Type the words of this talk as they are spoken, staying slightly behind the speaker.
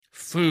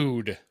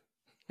food.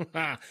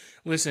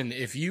 Listen,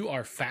 if you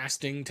are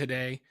fasting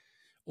today,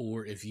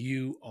 or if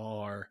you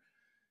are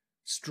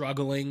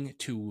struggling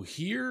to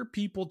hear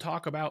people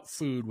talk about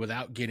food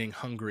without getting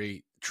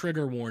hungry,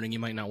 trigger warning, you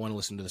might not want to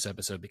listen to this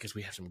episode because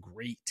we have some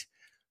great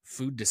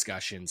food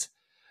discussions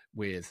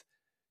with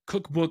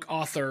cookbook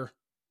author,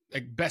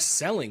 like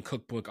best-selling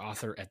cookbook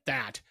author at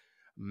that,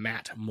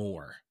 Matt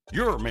Moore.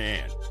 You're a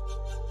man.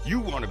 You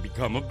want to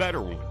become a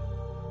better one.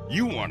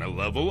 You want to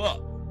level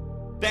up.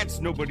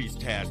 That's nobody's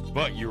task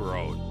but your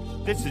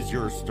own. This is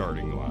your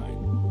starting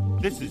line.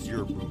 This is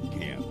your boot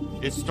camp.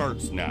 It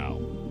starts now.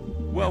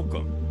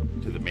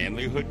 Welcome to the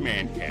Manlyhood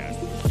Mancast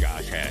with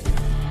Josh Hatton.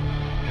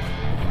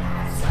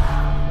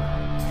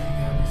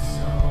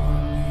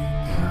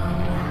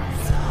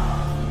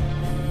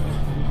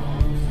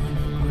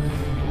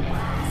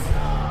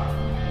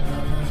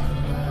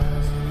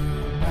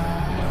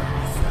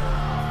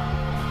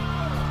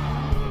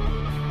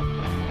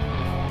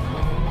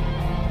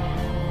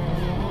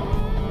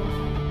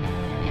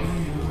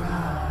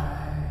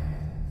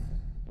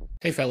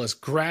 Hey fellas,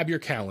 grab your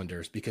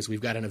calendars because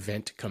we've got an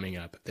event coming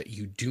up that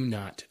you do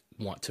not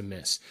want to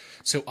miss.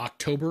 So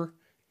October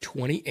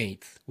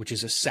 28th, which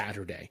is a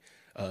Saturday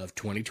of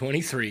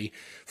 2023,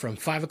 from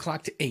 5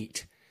 o'clock to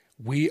 8,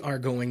 we are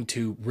going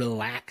to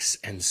relax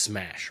and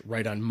smash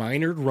right on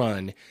Minard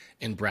Run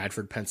in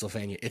Bradford,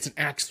 Pennsylvania. It's an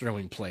axe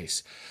throwing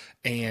place,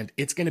 and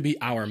it's going to be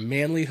our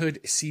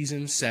Manlyhood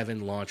Season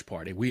 7 launch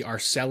party. We are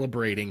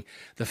celebrating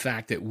the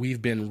fact that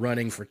we've been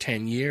running for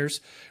 10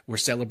 years. We're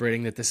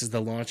celebrating that this is the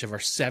launch of our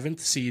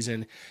 7th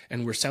season,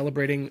 and we're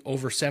celebrating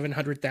over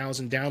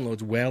 700,000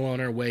 downloads, well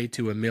on our way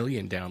to 1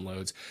 million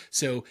downloads.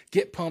 So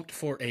get pumped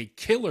for a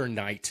killer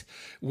night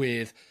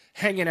with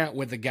hanging out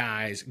with the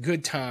guys,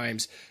 good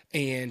times,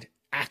 and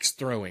axe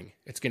throwing.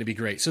 It's going to be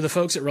great. So the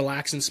folks at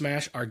Relax and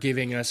Smash are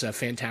giving us a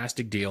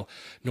fantastic deal.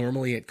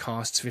 Normally it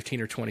costs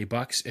 15 or 20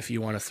 bucks if you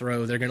want to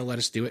throw. They're going to let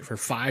us do it for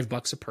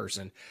 $5 a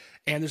person.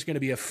 And there's going to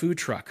be a food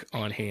truck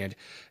on hand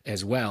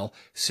as well.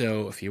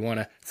 So if you want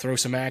to throw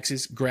some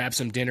axes, grab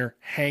some dinner,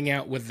 hang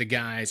out with the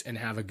guys, and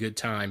have a good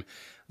time,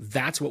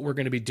 that's what we're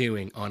going to be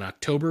doing on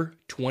October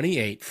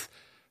 28th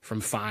from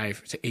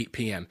 5 to 8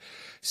 p.m.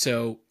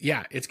 So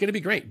yeah, it's going to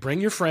be great.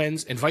 Bring your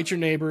friends, invite your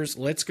neighbors.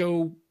 Let's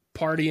go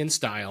party in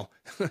style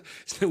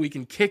so we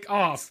can kick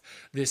off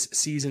this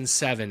season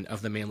 7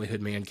 of the Manlyhood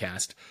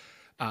Mancast.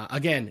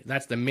 Again,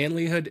 that's the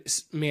Manlyhood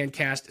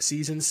Mancast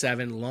season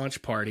 7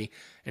 launch party,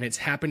 and it's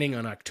happening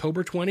on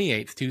October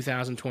 28th,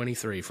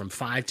 2023 from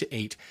 5 to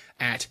 8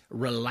 at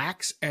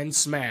Relax and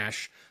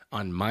Smash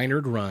on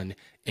Minard Run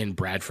in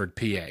Bradford,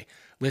 PA.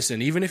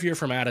 Listen, even if you're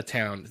from out of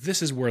town,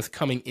 this is worth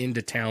coming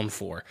into town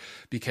for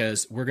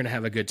because we're going to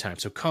have a good time.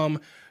 So come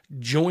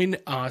join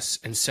us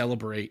and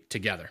celebrate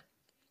together.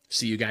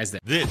 See you guys there.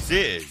 This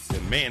is the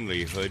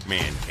Manlyhood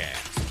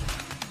Mancast.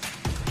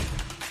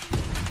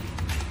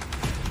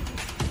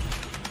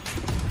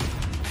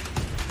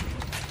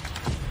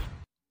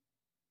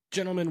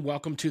 Gentlemen,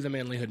 welcome to the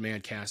Manlyhood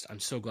Mancast.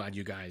 I'm so glad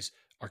you guys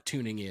are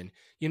tuning in.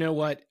 You know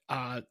what?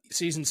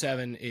 Season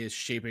 7 is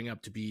shaping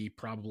up to be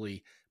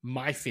probably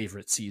my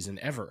favorite season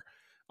ever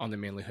on the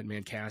Manlyhood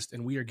Mancast,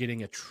 and we are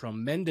getting a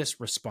tremendous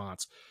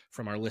response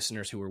from our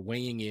listeners who are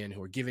weighing in,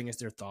 who are giving us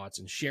their thoughts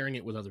and sharing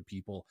it with other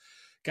people.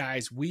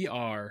 Guys, we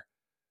are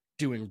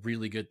doing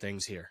really good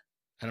things here.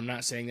 And I'm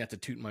not saying that to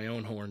toot my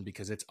own horn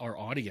because it's our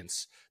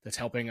audience that's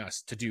helping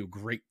us to do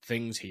great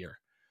things here.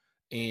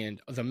 And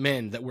the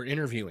men that we're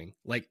interviewing,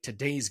 like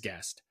today's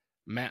guest,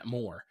 Matt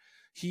Moore,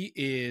 he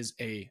is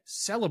a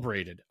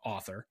celebrated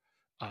author,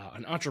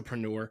 an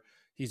entrepreneur.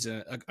 He's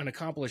an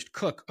accomplished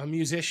cook, a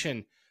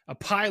musician, a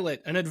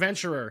pilot, an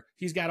adventurer.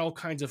 He's got all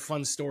kinds of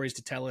fun stories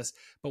to tell us,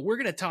 but we're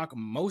going to talk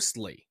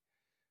mostly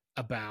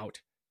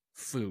about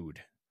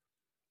food.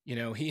 You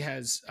know, he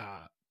has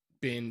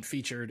been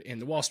featured in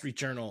the Wall Street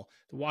Journal,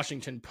 the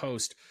Washington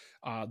Post,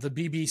 the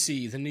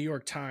BBC, the New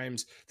York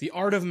Times, the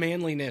Art of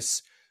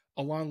Manliness,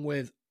 along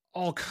with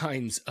all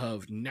kinds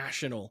of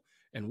national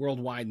and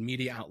worldwide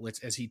media outlets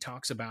as he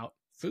talks about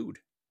food.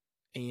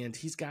 And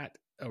he's got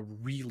a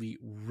really,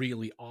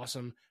 really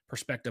awesome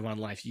perspective on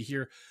life. You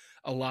hear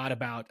a lot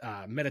about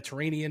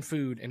Mediterranean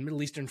food and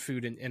Middle Eastern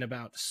food and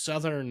about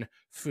Southern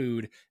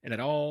food, and it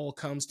all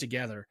comes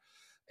together.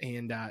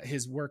 And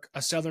his work,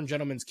 A Southern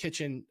Gentleman's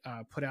Kitchen,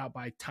 put out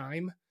by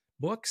Time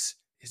Books,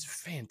 is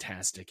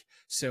fantastic.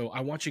 So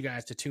I want you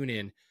guys to tune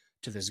in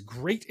to this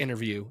great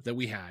interview that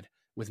we had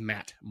with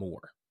Matt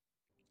Moore.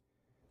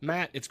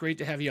 Matt, it's great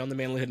to have you on the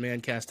Manlyhood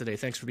Mancast today.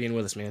 Thanks for being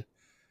with us, man.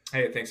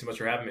 Hey, thanks so much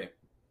for having me.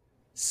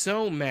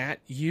 So, Matt,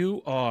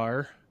 you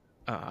are,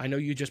 I know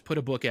you just put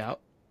a book out,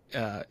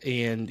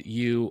 and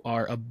you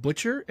are a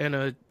butcher and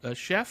a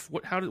chef.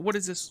 What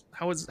is this?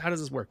 How does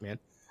this work, man?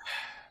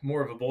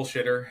 More of a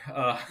bullshitter.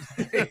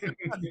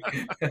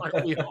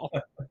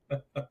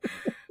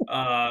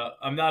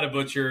 I'm not a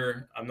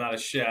butcher. I'm not a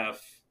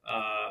chef.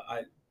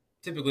 I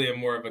typically am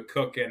more of a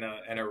cook and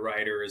a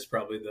writer is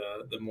probably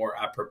the more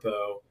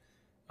apropos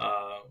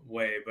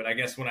way. But I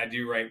guess when I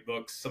do write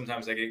books,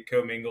 sometimes I get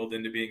commingled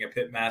into being a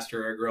pit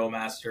master, a grill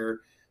master,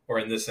 or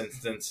in this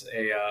instance,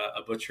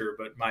 a butcher.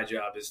 But my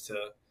job is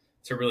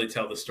to really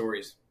tell the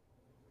stories.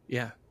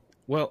 Yeah.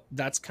 Well,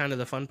 that's kind of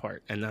the fun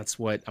part. And that's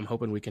what I'm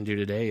hoping we can do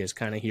today, is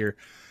kind of hear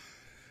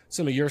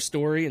some of your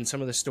story and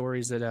some of the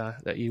stories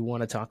that you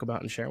want to talk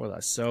about and share with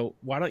us. So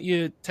why don't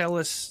you tell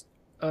us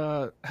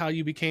how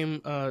you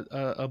became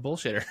a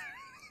bullshitter?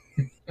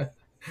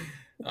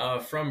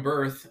 From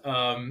birth.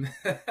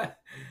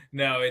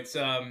 No, it's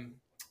man,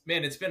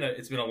 it's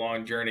been a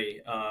long journey.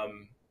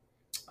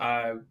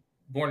 I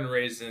born and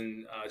raised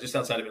in just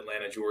outside of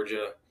Atlanta,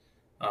 Georgia,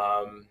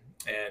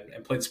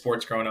 and played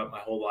sports growing up my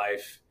whole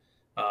life,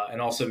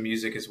 and also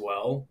music as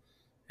well.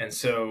 And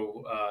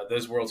so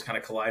those worlds kind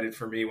of collided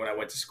for me when I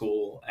went to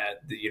school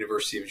at the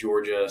University of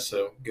Georgia.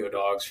 So go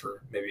Dogs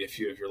for maybe a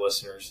few of your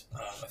listeners.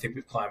 I think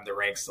we've climbed the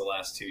ranks the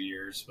last 2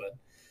 years, but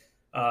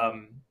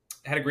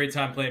had a great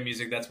time playing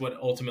music. That's what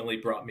ultimately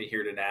brought me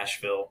here to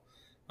Nashville,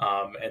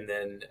 and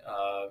then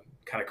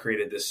kind of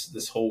created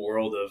this whole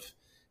world of,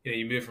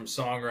 you move from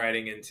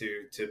songwriting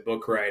into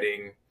book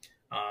writing,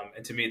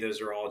 and to me, those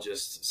are all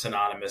just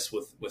synonymous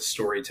with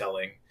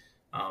storytelling.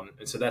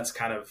 And so that's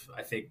kind of,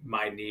 I think,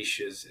 my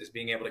niche is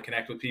being able to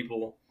connect with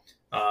people,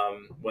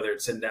 whether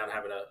it's sitting down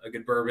having a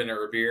good bourbon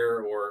or a beer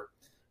or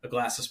a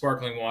glass of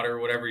sparkling water,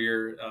 whatever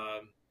your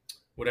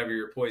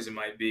poison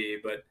might be.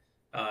 But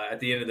at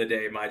the end of the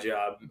day, my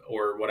job,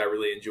 or what I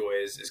really enjoy,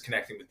 is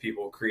connecting with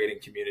people, creating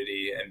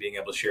community, and being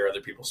able to share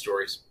other people's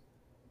stories.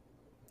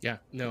 Yeah,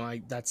 no,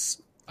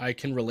 I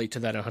can relate to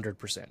that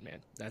 100%,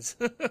 man. That's,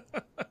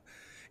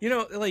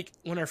 like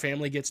when our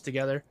family gets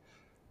together,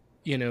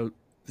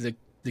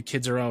 the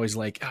kids are always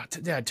like,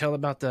 Dad, tell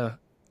about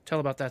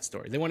that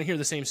story. They want to hear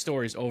the same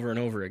stories over and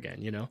over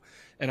again,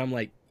 and I'm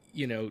like,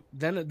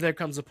 then there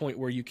comes a point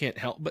where you can't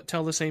help but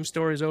tell the same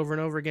stories over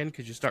and over again,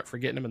 because you start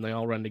forgetting them and they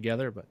all run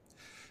together. But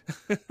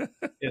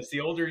yes, the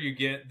older you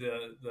get,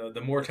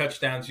 the more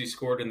touchdowns you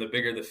scored and the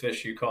bigger the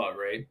fish you caught,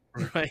 right?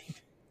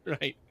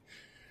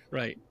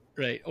 Right.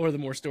 Or the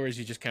more stories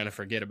you just kind of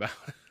forget about.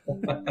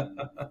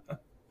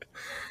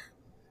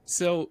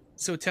 So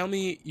tell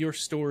me your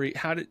story.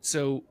 How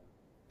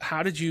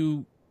did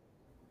you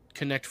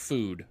connect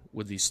food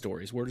with these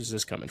stories? Where does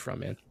this coming from,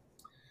 man?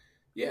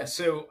 Yeah.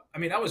 So, I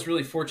mean, I was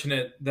really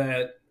fortunate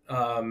that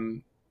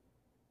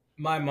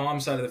my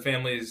mom's side of the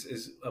family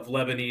is of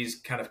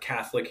Lebanese kind of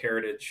Catholic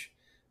heritage,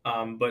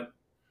 but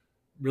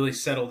really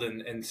settled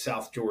in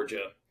South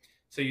Georgia.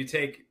 So you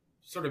take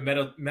sort of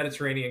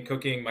Mediterranean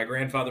cooking. My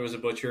grandfather was a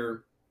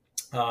butcher,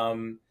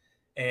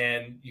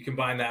 and you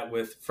combine that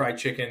with fried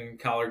chicken,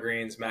 collard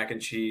greens, mac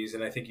and cheese,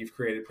 and I think you've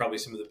created probably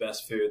some of the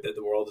best food that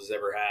the world has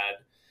ever had.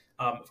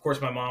 Of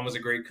course, my mom was a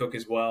great cook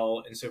as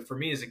well, and so for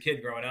me as a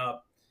kid growing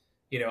up,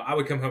 I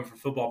would come home from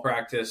football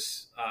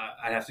practice.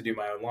 I'd have to do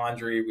my own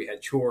laundry. We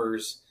had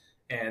chores,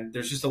 and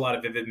there's just a lot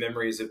of vivid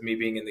memories of me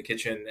being in the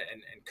kitchen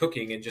and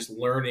cooking and just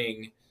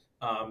learning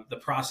the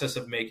process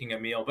of making a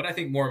meal. But I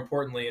think more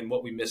importantly, and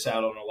what we miss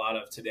out on a lot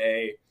of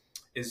today,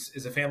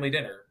 is a family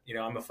dinner.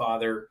 I'm a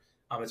father.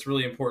 It's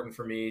really important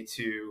for me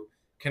to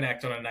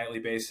connect on a nightly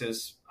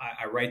basis.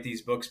 I write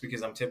these books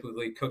because I'm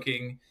typically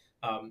cooking.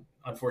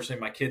 Unfortunately,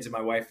 my kids and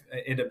my wife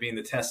end up being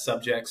the test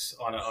subjects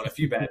on a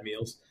few bad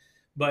meals.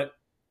 But,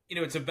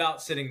 it's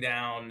about sitting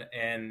down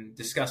and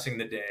discussing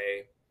the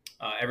day,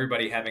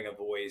 everybody having a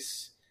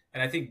voice.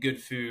 And I think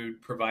good food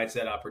provides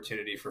that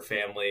opportunity for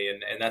family.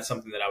 And that's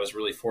something that I was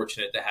really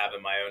fortunate to have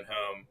in my own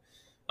home.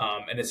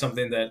 And it's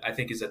something that I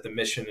think is at the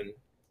mission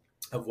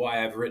of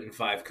why I've written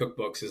 5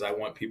 cookbooks, is I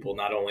want people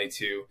not only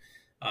to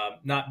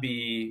not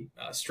be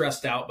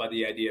stressed out by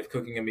the idea of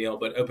cooking a meal,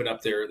 but open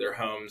up their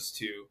homes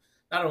to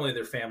not only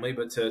their family,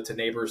 but to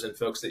neighbors and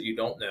folks that you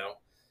don't know.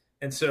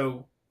 And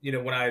so,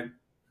 when I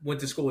went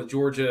to school at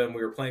Georgia and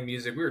we were playing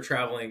music, we were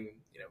traveling,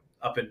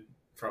 up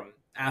from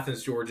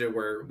Athens, Georgia,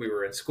 where we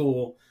were in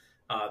school,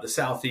 the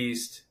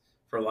Southeast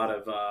for a lot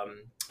of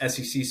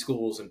SEC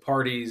schools and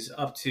parties,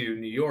 up to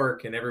New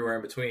York and everywhere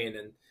in between.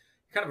 And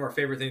kind of our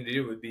favorite thing to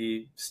do would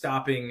be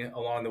stopping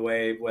along the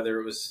way, whether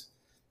it was,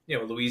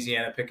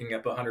 Louisiana picking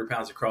up 100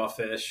 pounds of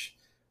crawfish,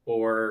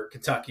 or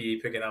Kentucky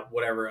picking up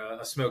whatever,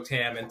 a smoked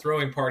ham, and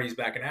throwing parties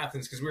back in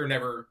Athens, because we were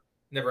never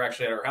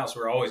actually at our house.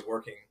 We were always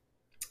working.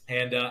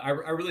 And I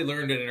really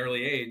learned at an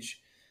early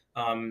age,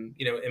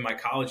 in my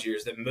college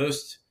years, that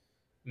most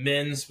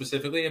men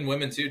specifically, and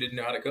women too, didn't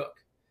know how to cook.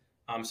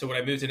 So when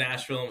I moved to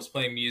Nashville and was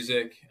playing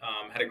music,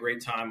 had a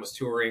great time, was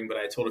touring, but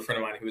I told a friend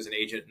of mine who was an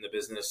agent in the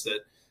business that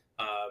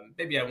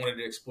maybe I wanted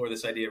to explore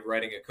this idea of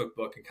writing a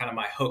cookbook, and kind of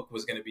my hook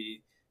was going to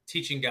be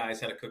teaching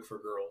guys how to cook for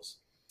girls.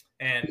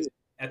 And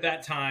at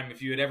that time,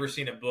 if you had ever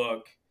seen a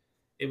book,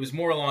 it was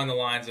more along the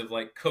lines of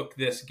like, cook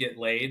this, get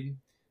laid,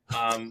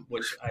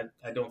 which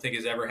I don't think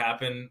has ever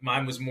happened.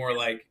 Mine was more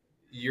like,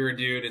 you're a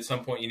dude, at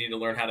some point you need to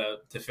learn how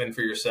to fend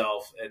for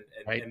yourself. And,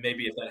 Right. and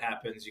maybe if that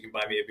happens, you can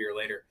buy me a beer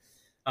later.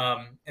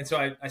 And so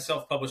I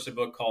self-published a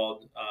book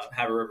called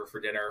Have a River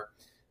for Dinner.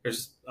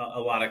 There's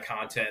a lot of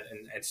content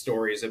and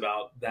stories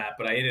about that,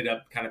 but I ended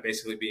up kind of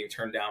basically being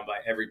turned down by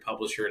every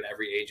publisher and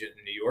every agent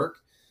in New York.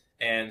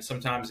 And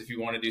sometimes if you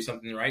want to do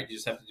something right, you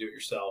just have to do it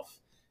yourself.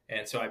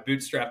 And so I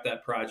bootstrapped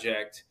that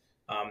project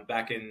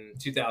back in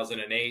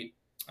 2008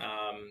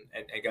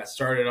 and got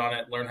started on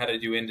it, learned how to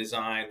do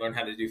InDesign, learned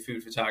how to do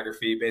food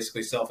photography,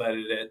 basically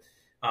self-edited it.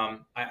 I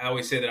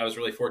always say that I was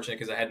really fortunate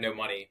because I had no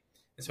money.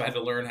 And so I had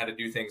to learn how to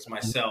do things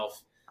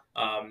myself.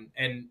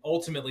 And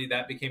ultimately,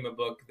 that became a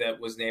book that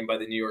was named by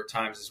the New York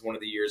Times as one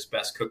of the year's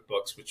best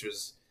cookbooks, which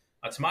was,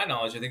 to my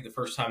knowledge, I think the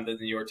first time that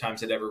the New York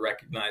Times had ever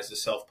recognized a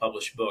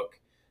self-published book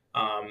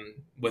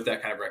with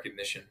that kind of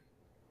recognition.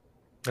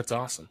 That's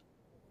awesome.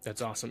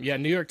 That's awesome. Yeah,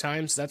 New York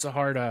Times, that's a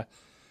hard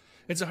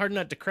it's a hard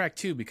nut to crack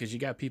too, because you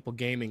got people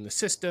gaming the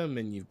system,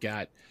 and you've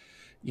got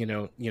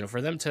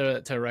for them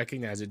to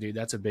recognize it, dude,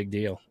 that's a big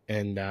deal.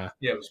 And yeah,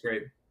 it was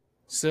great.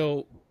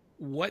 So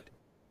what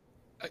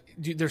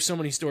dude, there's so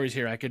many stories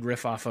here I could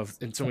riff off of,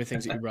 and so many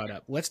things that you brought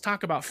up. Let's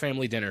talk about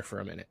family dinner for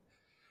a minute.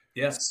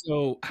 Yes.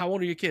 So how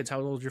old are your kids?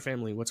 How old is your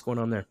family? What's going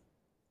on there?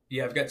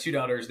 Yeah, I've got two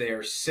daughters. They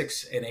are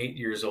 6 and 8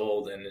 years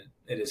old, and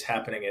it is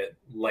happening at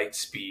light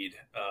speed.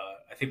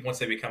 I think once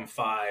they become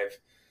 5,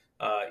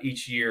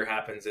 each year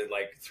happens in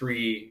like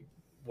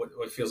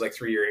what feels like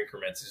 3-year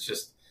increments. It's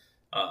just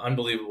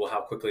unbelievable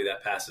how quickly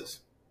that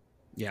passes.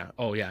 Yeah.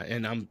 Oh, yeah.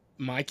 And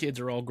my kids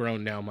are all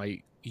grown now.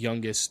 My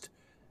youngest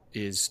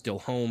is still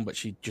home, but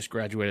she just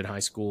graduated high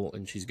school,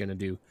 and she's going to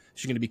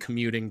be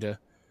commuting to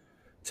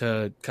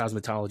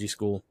cosmetology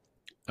school.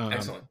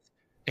 Excellent.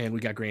 And we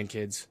got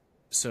grandkids.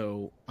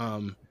 So,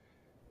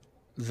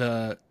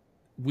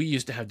 we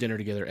used to have dinner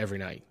together every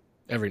night,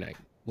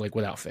 like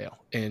without fail.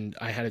 And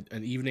I had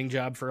an evening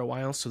job for a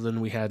while. So then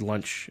we had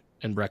lunch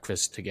and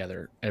breakfast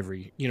together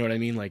you know what I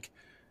mean?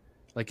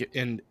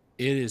 And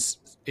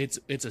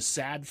it's a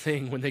sad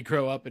thing when they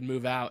grow up and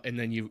move out, and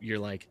then you're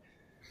like,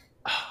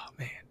 oh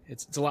man,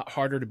 it's a lot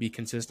harder to be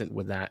consistent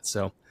with that.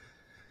 So,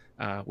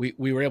 we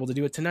were able to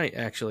do it tonight,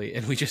 actually,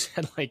 and we just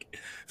had like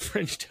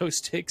French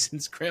toast sticks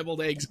and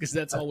scrambled eggs because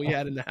that's all we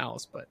had in the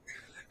house. But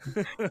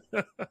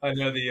I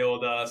know the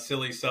old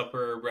silly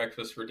supper,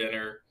 breakfast for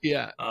dinner.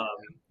 Yeah.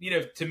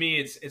 To me,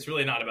 it's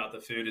really not about the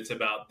food; it's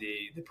about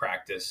the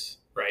practice,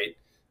 right?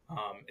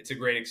 It's a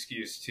great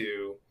excuse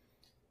to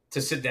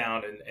sit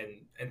down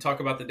and talk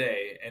about the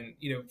day. And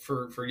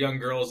for young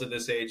girls at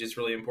this age, it's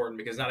really important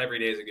because not every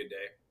day is a good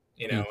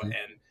day. Mm-hmm.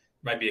 And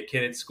might be a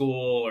kid at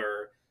school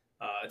or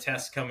a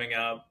test coming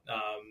up,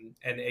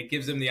 and it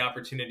gives them the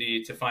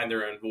opportunity to find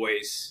their own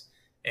voice,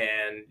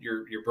 and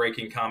you're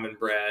breaking common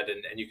bread,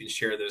 and you can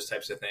share those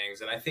types of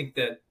things. And I think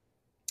that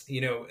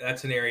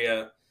that's an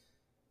area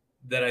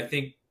that I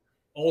think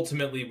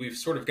ultimately we've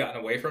sort of gotten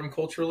away from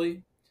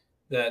culturally,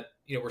 that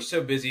we're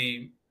so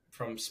busy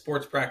from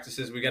sports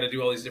practices, we got to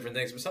do all these different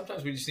things, but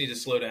sometimes we just need to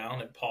slow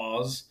down and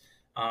pause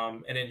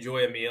and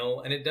enjoy a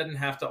meal. And it doesn't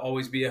have to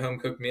always be a home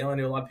cooked meal. I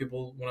know a lot of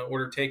people want to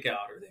order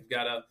takeout, or they've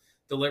got a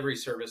delivery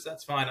service.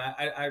 That's fine.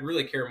 I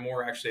really care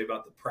more actually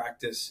about the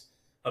practice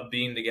of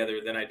being together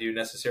than I do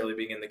necessarily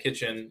being in the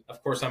kitchen.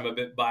 Of course, I'm a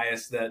bit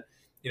biased that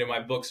my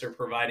books are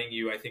providing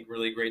you, I think,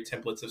 really great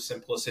templates of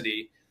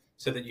simplicity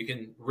so that you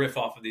can riff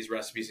off of these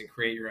recipes and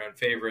create your own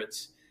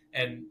favorites.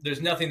 And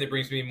there's nothing that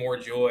brings me more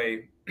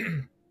joy.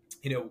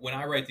 When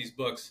I write these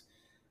books,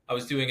 I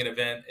was doing an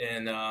event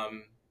in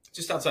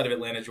just outside of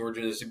Atlanta,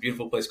 Georgia. There's a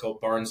beautiful place called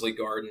Barnsley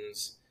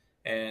Gardens.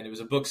 And it was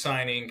a book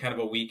signing, kind of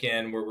a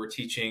weekend where we're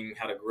teaching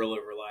how to grill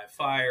over a live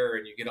fire.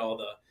 And you get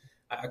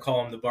I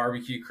call them the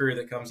barbecue crew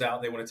that comes out.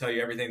 And they want to tell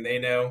you everything they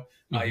know,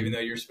 even though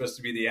you're supposed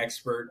to be the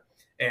expert.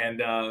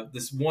 And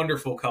this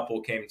wonderful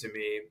couple came to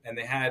me, and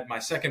they had my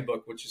second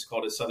book, which is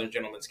called A Southern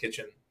Gentleman's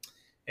Kitchen.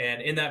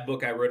 And in that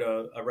book, I wrote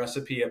a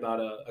recipe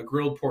about a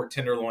grilled pork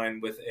tenderloin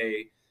with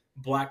a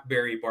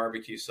blackberry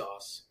barbecue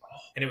sauce.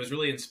 And it was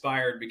really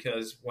inspired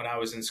because when I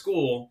was in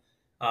school,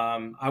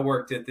 I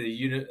worked at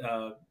the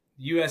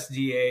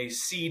USDA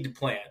seed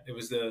plant. It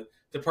was the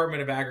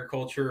Department of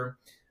Agriculture.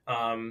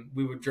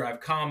 We would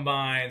drive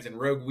combines and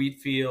rogue wheat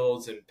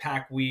fields and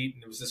pack wheat.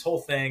 And it was this whole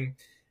thing.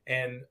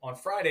 And on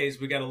Fridays,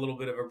 we got a little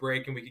bit of a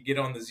break, and we could get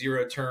on the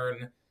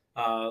zero-turn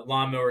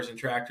lawnmowers and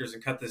tractors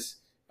and cut this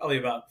probably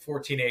about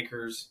 14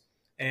 acres.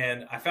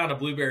 And I found a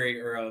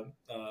blueberry or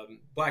a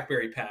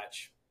blackberry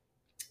patch.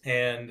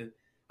 And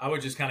I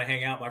would just kind of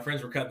hang out. My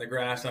friends were cutting the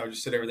grass, and I would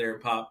just sit over there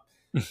and pop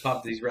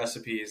these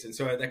recipes. And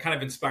so that kind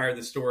of inspired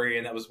the story.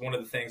 And that was one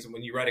of the things that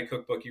when you write a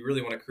cookbook, you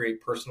really want to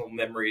create personal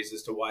memories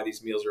as to why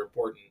these meals are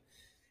important.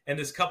 And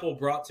this couple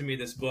brought to me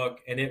this book,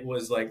 and it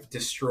was like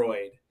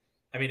destroyed.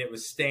 I mean, it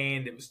was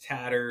stained, it was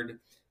tattered.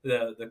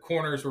 The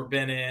corners were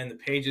bent in, the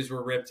pages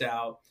were ripped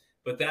out.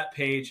 But that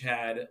page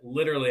had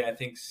literally, I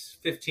think,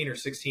 15 or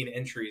 16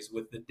 entries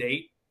with the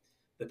date,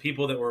 the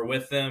people that were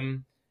with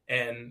them,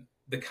 and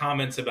the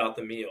comments about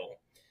the meal.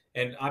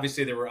 And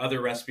obviously there were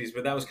other recipes,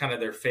 but that was kind of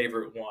their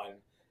favorite one.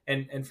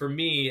 And for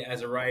me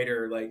as a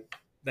writer, like,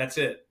 that's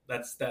it.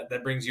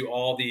 That brings you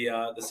all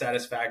the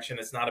satisfaction.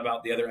 It's not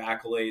about the other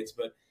accolades,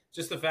 but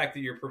just the fact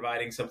that you're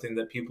providing something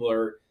that people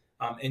are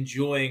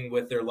enjoying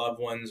with their loved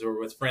ones or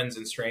with friends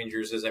and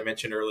strangers, as I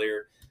mentioned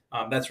earlier.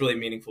 That's really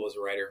meaningful as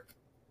a writer.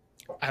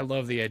 I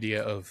love the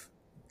idea of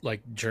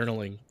like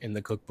journaling in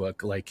the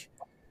cookbook. Like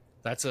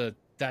that's a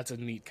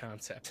neat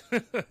concept.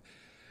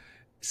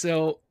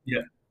 So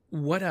Yeah.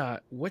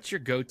 what's your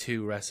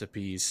go-to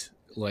recipes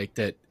like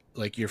that,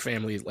 like your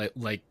family,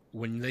 like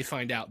when they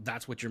find out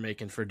that's what you're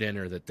making for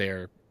dinner that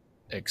they're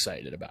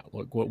excited about?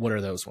 What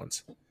are those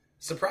ones?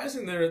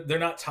 Surprising, they're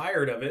not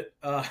tired of it.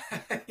 I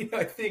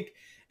think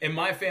in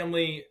my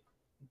family,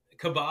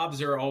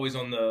 kebabs are always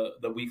on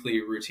the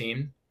weekly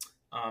routine.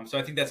 So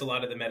I think that's a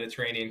lot of the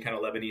Mediterranean kind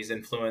of Lebanese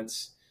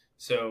influence.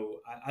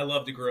 So I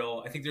love to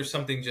grill. I think there's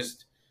something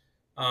just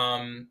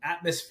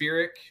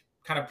atmospheric,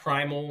 kind of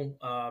primal,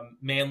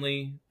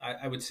 manly.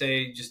 I would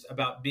say just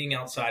about being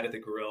outside of the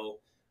grill.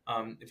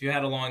 If you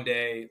had a long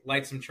day,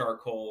 light some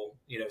charcoal,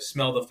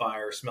 smell the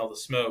fire, smell the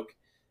smoke,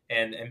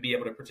 and be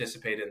able to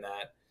participate in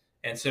that.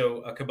 And so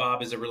a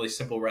kebab is a really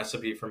simple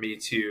recipe for me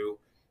to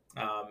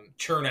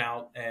churn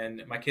out.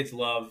 And my kids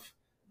love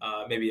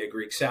maybe a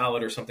Greek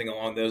salad or something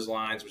along those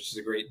lines, which is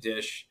a great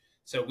dish.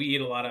 So we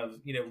eat a lot of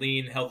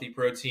lean, healthy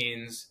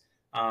proteins,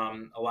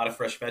 a lot of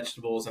fresh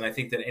vegetables, and I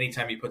think that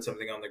anytime you put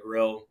something on the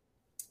grill,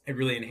 it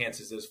really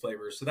enhances those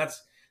flavors. So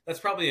that's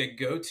probably a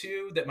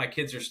go-to that my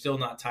kids are still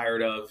not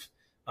tired of.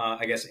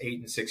 I guess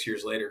 8 and 6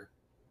 years later.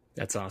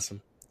 That's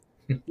awesome.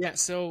 Yeah.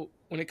 So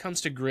when it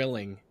comes to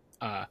grilling,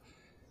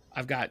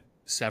 I've got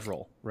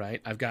several. Right.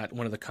 I've got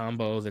one of the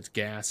combo that's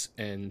gas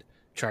and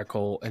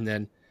charcoal, and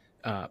then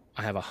I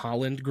have a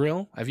Holland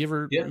grill. Have you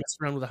ever messed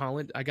around with a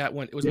Holland? I got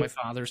one. It was my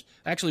father's.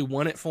 I actually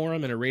won it for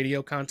him in a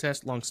radio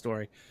contest. Long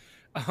story.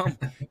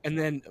 And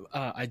then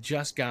I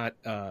just got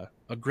a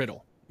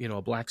griddle,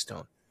 a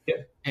Blackstone. Yeah.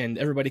 And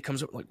everybody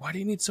comes up like, why do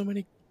you need so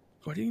many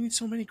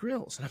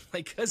grills? And I'm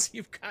like, because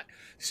you've got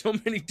so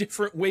many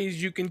different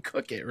ways you can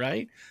cook it,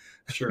 right?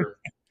 Sure.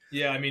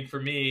 Yeah. I mean, for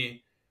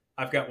me,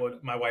 I've got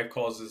what my wife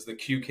calls is the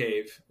Q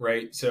cave,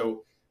 right?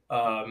 So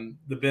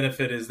the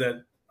benefit is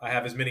that I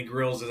have as many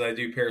grills as I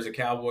do pairs of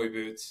cowboy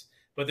boots,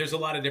 but there's a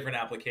lot of different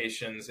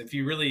applications. If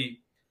you really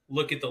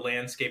look at the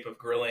landscape of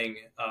grilling,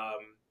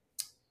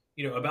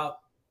 about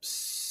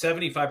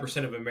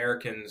 75% of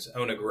Americans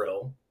own a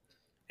grill.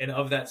 And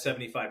of that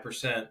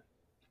 75%,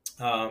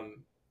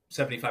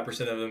 75%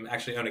 of them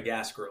actually own a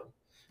gas grill.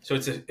 So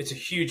it's a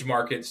huge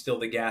market, still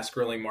the gas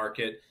grilling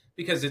market,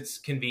 because it's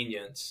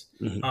convenience.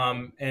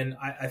 Mm-hmm. And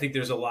I think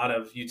there's a lot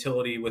of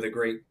utility with a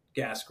great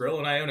gas grill,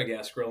 and I own a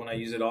gas grill and I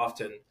use it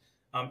often.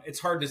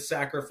 It's hard to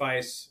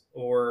sacrifice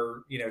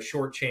or,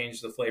 shortchange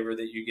the flavor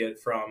that you get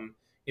from,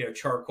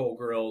 charcoal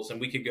grills.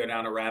 And we could go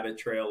down a rabbit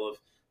trail of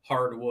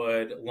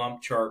hardwood,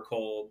 lump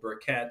charcoal,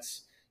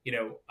 briquettes.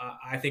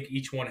 I think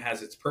each one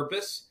has its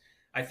purpose.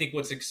 I think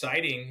what's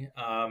exciting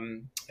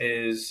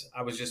is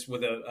I was just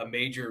with a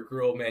major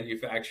grill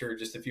manufacturer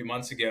just a few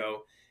months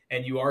ago,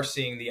 and you are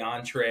seeing the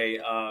entree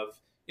of,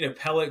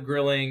 pellet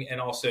grilling,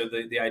 and also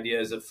the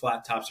ideas of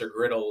flat tops or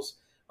griddles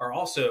are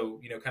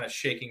also, kind of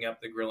shaking up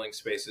the grilling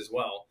space as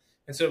well.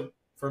 And so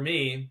for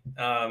me,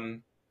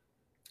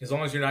 as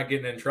long as you're not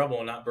getting in trouble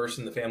and not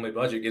bursting the family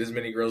budget, get as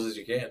many grills as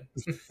you can.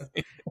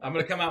 I'm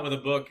going to come out with a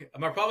book.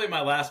 Probably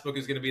my last book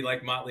is going to be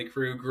like Motley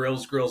Crue,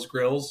 Grills, Grills,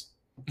 Grills.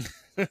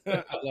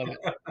 I love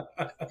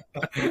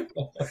it.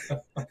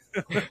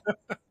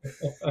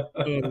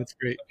 Oh, that's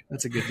great.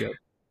 That's a good joke.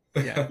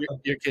 Yeah,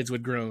 your kids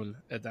would groan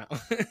at that.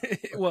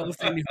 Well, if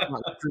they knew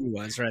what Crue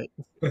was, right?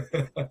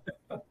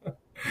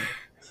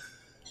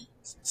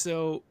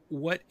 So,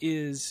 what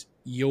is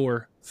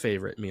your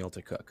favorite meal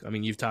to cook? I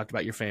mean, you've talked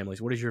about your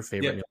families. What is your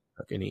favorite meal to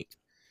cook and eat?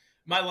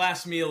 My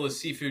last meal is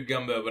seafood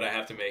gumbo, but I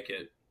have to make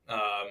it.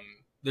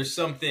 There's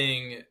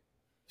something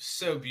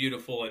so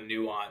beautiful and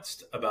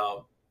nuanced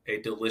about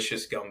a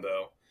delicious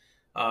gumbo.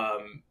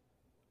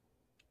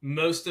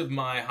 Most of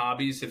my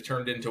hobbies have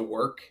turned into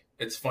work.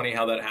 It's funny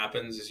how that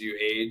happens as you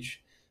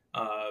age.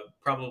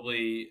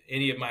 Probably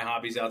any of my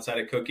hobbies outside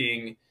of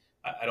cooking,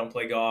 I don't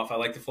play golf. I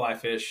like to fly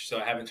fish, so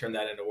I haven't turned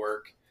that into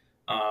work.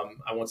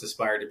 I once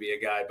aspired to be a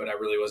guide, but I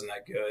really wasn't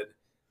that good.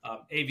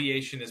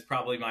 Aviation is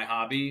probably my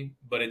hobby,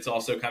 but it's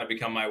also kind of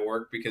become my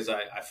work because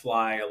I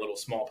fly a little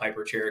small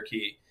Piper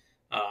Cherokee,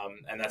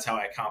 and that's how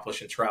I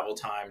accomplish in travel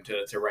time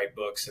to write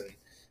books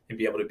and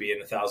be able to be in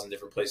 1,000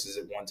 different places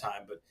at one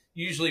time. But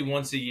usually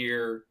once a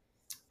year,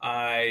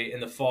 in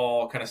the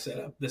fall, kind of set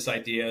up this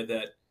idea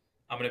that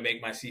I'm going to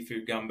make my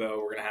seafood gumbo.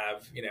 We're going to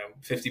have,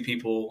 50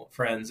 people,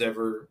 friends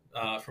over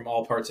from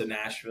all parts of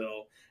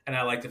Nashville. And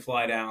I like to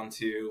fly down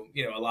to,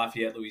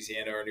 Lafayette,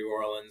 Louisiana or New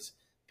Orleans,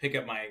 pick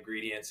up my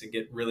ingredients and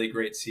get really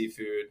great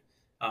seafood,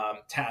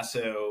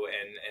 tasso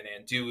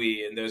and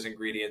andouille and those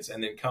ingredients,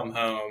 and then come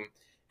home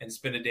and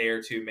spend a day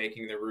or two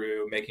making the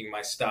roux, making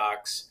my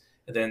stocks,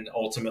 and then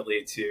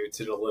ultimately to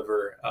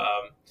deliver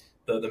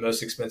the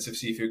most expensive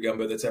seafood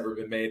gumbo that's ever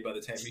been made by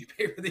the time you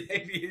pay for the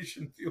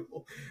aviation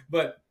fuel.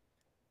 But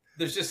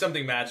there's just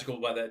something magical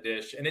about that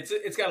dish. And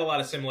it's got a lot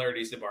of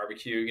similarities to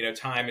barbecue.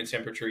 Time and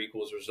temperature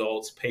equals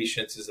results.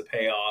 Patience is the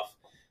payoff.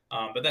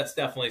 But that's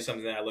definitely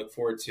something that I look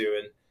forward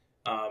to. And,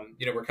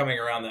 we're coming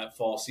around that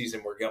fall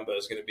season where gumbo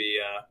is going to be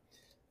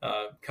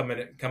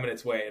coming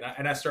its way.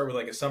 And I start with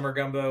like a summer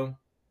gumbo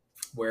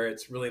where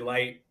it's really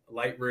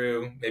light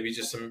roux, maybe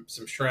just some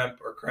shrimp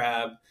or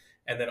crab,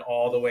 and then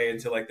all the way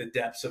into like the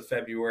depths of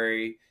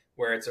February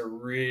where it's a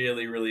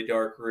really, really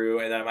dark roux,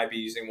 and I might be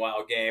using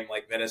wild game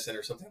like venison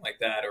or something like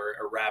that, or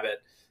a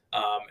rabbit,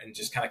 and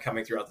just kind of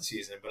coming throughout the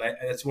season. But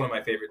it's one of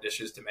my favorite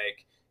dishes to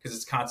make because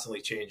it's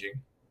constantly changing.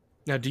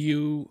 Now, do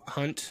you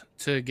hunt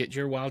to get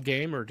your wild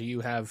game, or do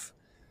you have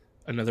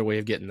another way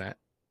of getting that?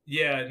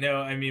 Yeah, no,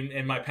 I mean,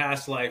 in my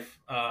past life,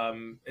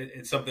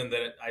 it's something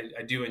that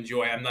I do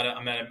enjoy.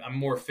 I'm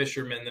more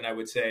fisherman than I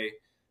would say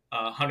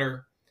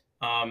hunter.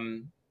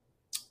 Um,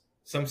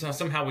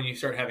 somehow when you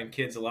start having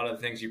kids, a lot of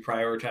the things you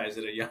prioritize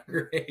at a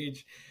younger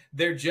age,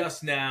 they're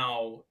just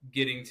now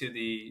getting to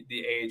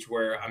the age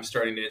where I'm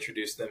starting to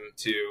introduce them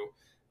to.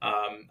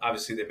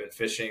 Obviously, they've been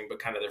fishing, but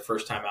kind of their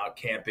first time out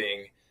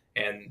camping.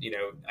 And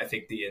I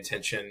think the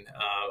intention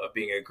of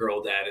being a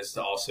girl dad is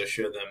to also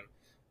show them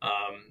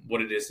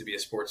what it is to be a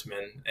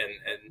sportsman,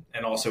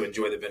 and also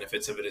enjoy the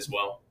benefits of it as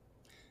well.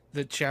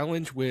 The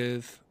challenge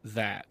with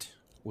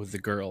the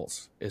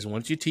girls is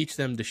once you teach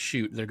them to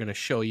shoot, they're going to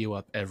show you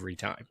up every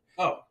time.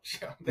 Oh,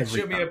 they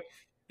show me up.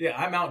 Yeah,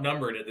 I'm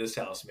outnumbered at this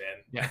house,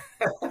 man.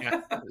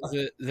 Yeah.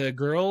 The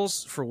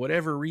girls, for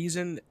whatever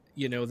reason,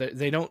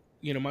 they don't.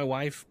 My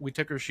wife, we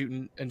took her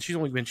shooting, and she's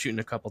only been shooting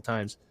a couple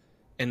times,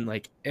 and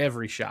like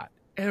every shot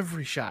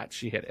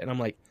she hit it, and I'm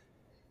like,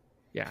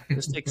 yeah,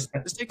 this takes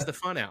the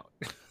fun out.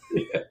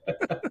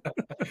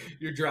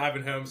 You're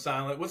driving home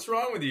silent. What's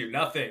wrong with you?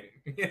 Nothing.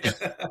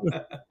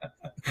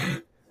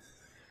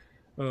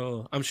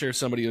 Oh, I'm sure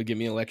somebody will give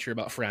me a lecture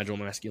about fragile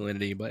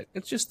masculinity, but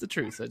it's just the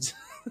truth. It's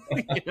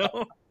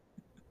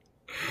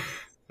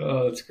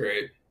Oh, that's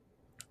great.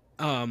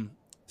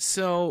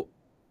 So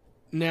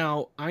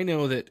now I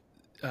know that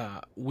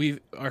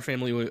our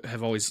family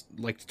have always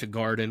liked to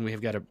garden. We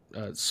have got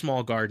a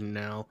small garden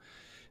now.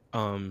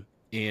 And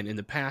in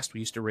the past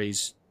we used to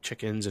raise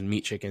chickens and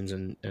meat chickens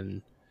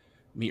and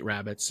meat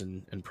rabbits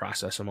and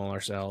process them all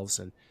ourselves.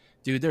 And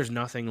dude, there's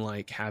nothing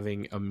like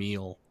having a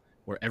meal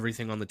where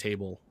everything on the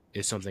table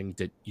is something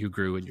that you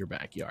grew in your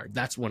backyard.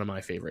 That's one of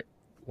my favorite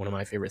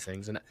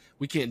things. And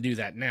we can't do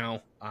that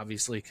now,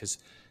 obviously, because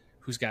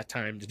who's got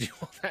time to do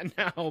all that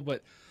now?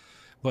 But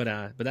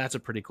that's a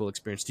pretty cool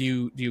experience.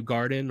 Do you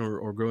garden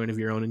or grow any of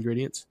your own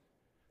ingredients?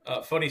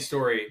 Funny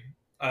story.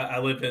 I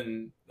live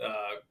in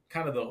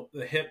kind of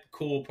the hip,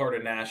 cool part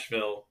of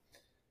Nashville.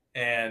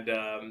 And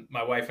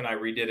my wife and I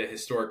redid a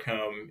historic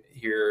home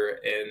here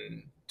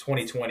in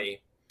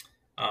 2020.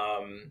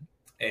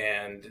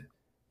 And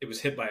it was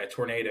hit by a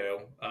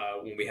tornado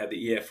when we had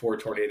the EF4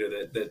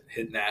 tornado that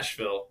hit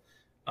Nashville.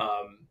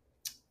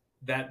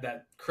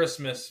 That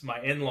Christmas,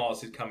 my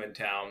in-laws had come in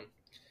town,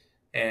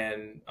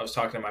 and I was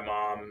talking to my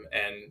mom,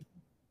 and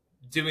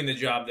doing the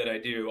job that I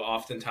do,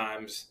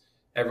 oftentimes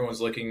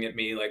everyone's looking at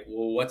me like,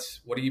 well,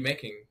 what are you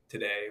making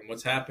today? And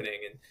what's happening?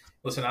 And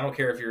listen, I don't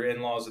care if your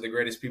in-laws are the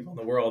greatest people in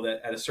the world.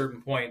 At a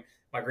certain point,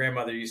 my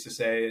grandmother used to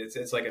say,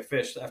 it's like a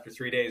fish. After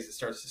 3 days, it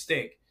starts to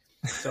stink.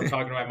 So I'm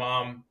talking to my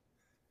mom,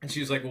 and she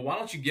was like, well, why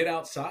don't you get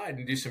outside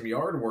and do some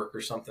yard work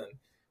or something?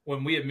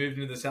 When we had moved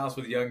into this house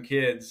with young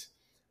kids,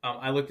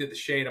 I looked at the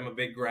shade. I'm a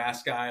big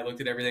grass guy. I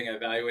looked at everything. I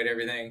evaluate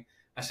everything.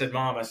 I said,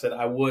 Mom,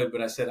 I would,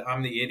 but I said,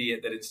 I'm the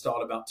idiot that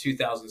installed about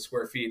 2,000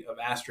 square feet of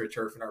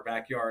AstroTurf in our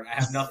backyard. I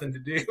have nothing to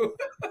do.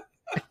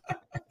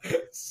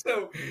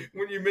 So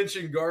when you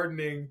mention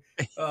gardening,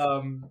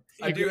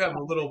 I do have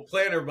a little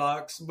planter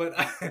box, but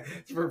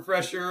for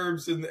fresh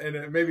herbs and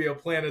maybe a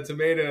plant of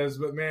tomatoes.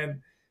 But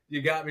man,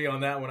 you got me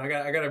on that one. I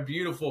got a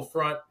beautiful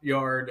front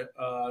yard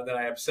that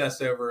I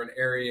obsess over and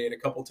aerate a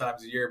couple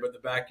times a year, but the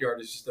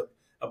backyard is just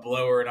a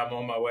blower, and I'm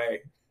on my way.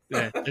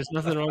 Yeah, there's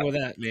nothing wrong with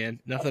that, man.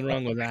 Nothing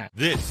wrong with that.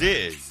 This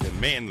is the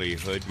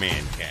Manlyhood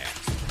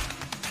Mancast.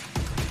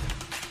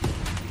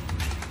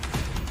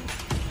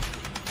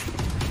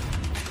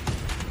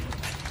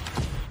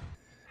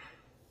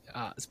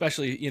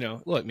 Especially,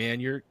 look, man,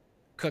 you're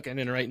cooking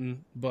and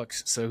writing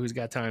books, so who's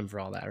got time for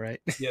all that, right?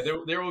 Yeah,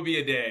 there will be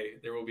a day.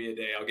 There will be a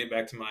day. I'll get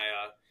back to my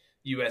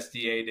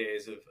USDA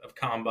days of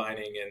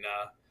combining and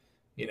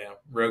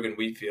Rogan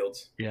wheat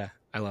fields. Yeah,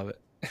 I love it.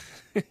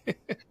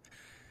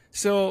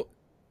 So,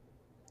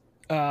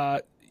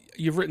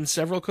 you've written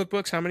several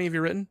cookbooks. How many have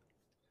you written?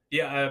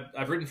 Yeah,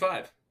 I've written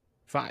 5.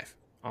 5.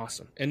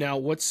 Awesome. And now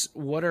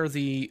what are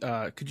the,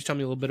 could you tell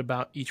me a little bit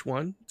about each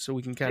one so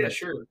we can kind of... Yeah,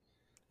 sure.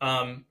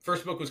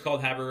 First book was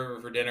called Have a River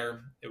for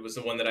Dinner. It was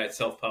the one that I had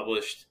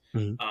self-published.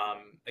 Mm-hmm.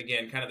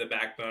 Again, kind of the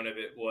backbone of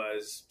it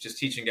was just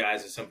teaching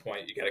guys at some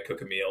point, you got to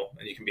cook a meal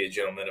and you can be a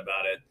gentleman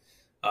about it.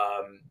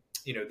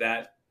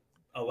 That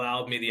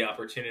allowed me the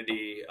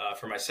opportunity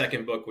for my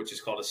second book, which is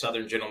called A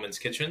Southern Gentleman's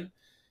Kitchen.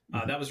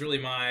 That was really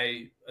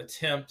my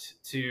attempt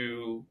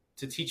to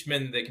teach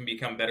men they can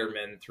become better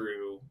men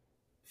through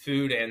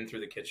food and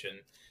through the kitchen.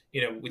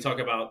 We talk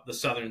about the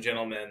Southern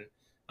gentleman.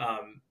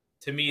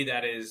 To me,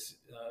 that is,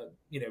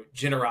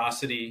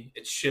 generosity,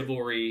 it's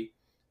chivalry.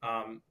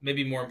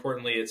 Maybe more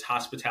importantly, it's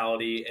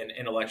hospitality and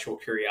intellectual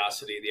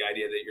curiosity. The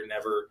idea that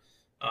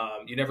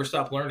you never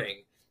stop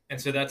learning. And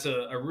so that's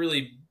a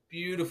really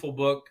beautiful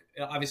book.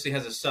 It obviously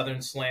has a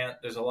Southern slant.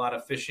 There's a lot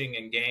of fishing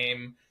and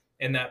game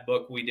in that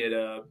book. We did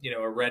a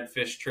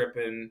redfish trip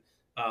in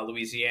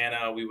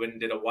Louisiana. We went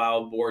and did a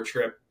wild boar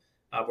trip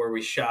where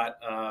we shot.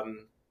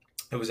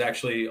 It was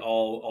actually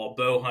all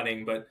bow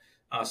hunting, but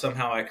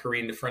somehow I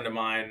careened a friend of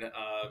mine,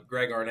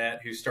 Greg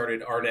Arnett, who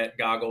started Arnett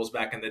Goggles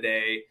back in the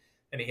day,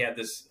 and he had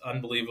this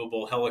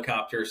unbelievable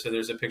helicopter. So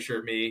there's a picture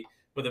of me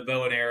with a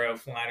bow and arrow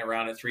flying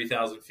around at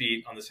 3,000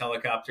 feet on this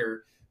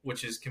helicopter,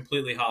 which is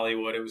completely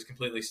Hollywood. It was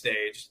completely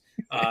staged,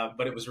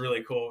 but it was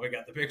really cool. We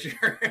got the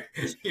picture.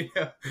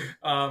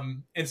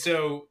 And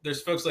so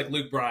there's folks like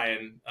Luke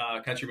Bryan,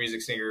 country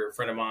music singer, a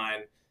friend of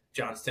mine,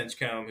 John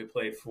Stinchcomb, who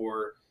played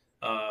for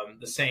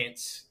the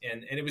Saints.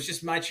 And it was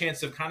just my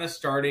chance of kind of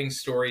starting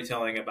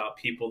storytelling about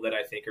people that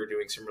I think are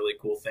doing some really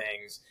cool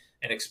things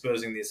and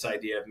exposing this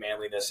idea of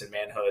manliness and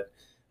manhood.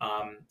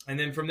 And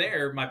then from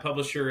there, my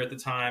publisher at the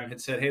time had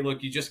said, hey,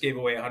 look, you just gave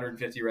away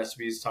 150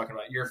 recipes talking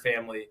about your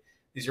family.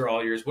 These are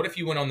all yours. What if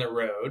you went on the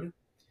road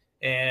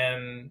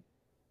and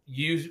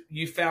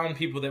you found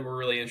people that were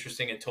really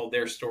interesting and told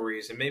their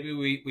stories? And maybe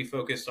we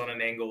focused on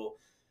an angle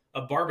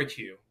of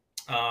barbecue.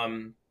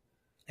 And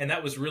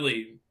that was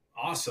really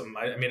awesome.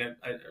 I mean,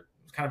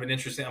 it's kind of an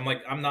interesting,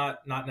 I'm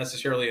not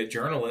necessarily a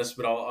journalist,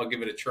 but I'll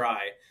give it a try.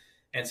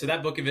 And so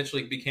that book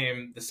eventually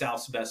became The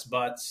South's Best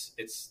Butts.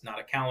 It's not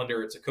a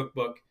calendar, it's a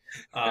cookbook.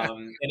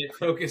 And it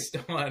focused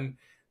on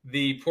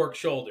the pork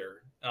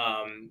shoulder,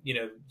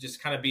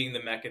 just kind of being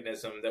the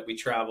mechanism that we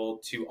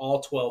traveled to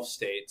all 12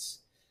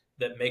 states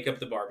that make up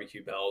the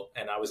barbecue belt.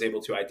 And I was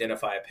able to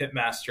identify a pit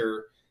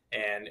master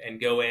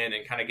and go in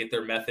and kind of get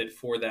their method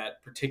for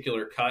that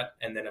particular cut.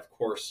 And then, of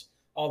course,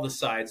 all the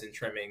sides and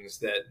trimmings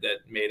that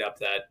made up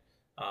that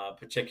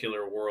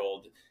particular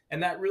world.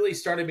 And that really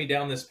started me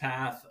down this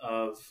path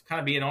of kind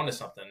of being onto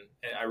something.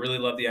 I really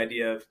love the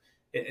idea of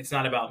it's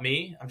not about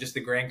me. I'm just the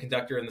grand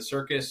conductor in the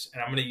circus,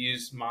 and I'm going to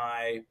use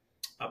my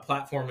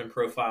platform and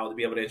profile to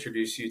be able to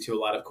introduce you to a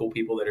lot of cool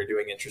people that are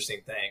doing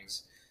interesting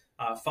things.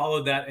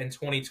 Followed that in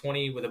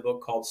 2020 with a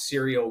book called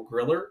Serial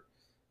Griller,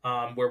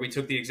 where we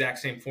took the exact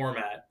same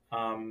format.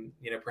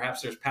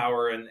 Perhaps there's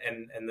power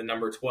in the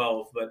number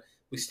 12, but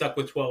we stuck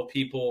with 12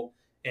 people,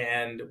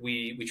 and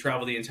we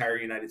traveled the entire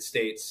United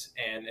States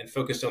and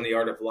focused on the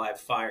art of live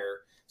fire.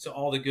 So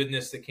all the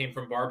goodness that came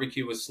from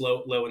barbecue was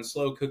low and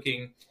slow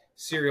cooking.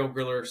 Serial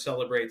Griller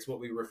celebrates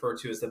what we refer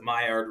to as the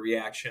Maillard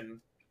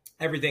reaction,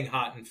 everything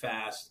hot and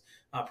fast,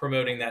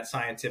 promoting that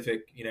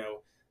scientific,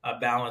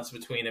 balance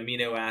between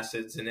amino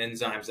acids and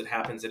enzymes that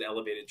happens at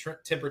elevated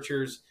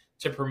temperatures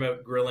to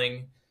promote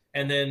grilling.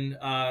 And then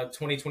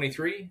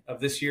 2023 of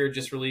this year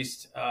just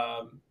released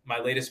my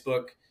latest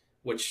book,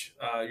 which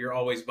you're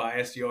always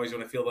biased. You always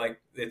want to feel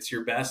like it's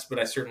your best, but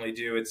I certainly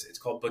do. It's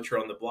called Butcher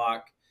on the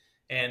Block.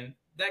 And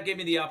that gave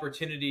me the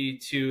opportunity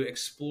to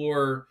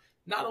explore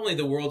not only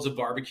the worlds of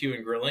barbecue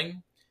and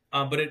grilling,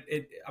 but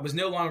I was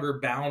no longer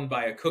bound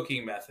by a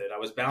cooking method. I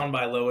was bound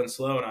by low and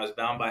slow, and I was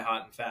bound by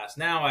hot and fast.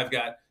 Now I've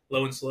got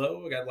low and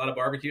slow. We got a lot of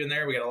barbecue in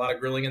there. We got a lot of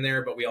grilling in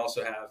there, but we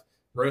also have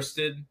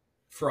roasted,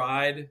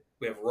 fried.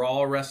 We have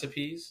raw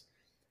recipes.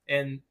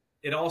 And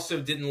it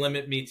also didn't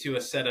limit me to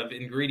a set of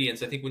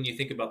ingredients. I think when you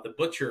think about the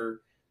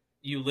butcher,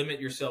 you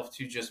limit yourself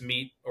to just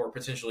meat or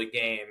potentially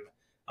game.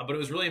 But it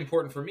was really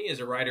important for me as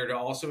a writer to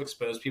also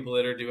expose people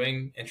that are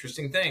doing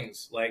interesting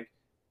things like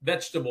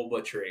vegetable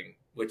butchering,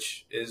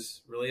 which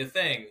is really a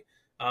thing.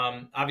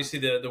 Obviously,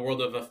 the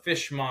world of a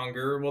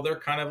fishmonger, well, they're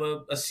kind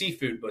of a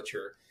seafood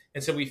butcher.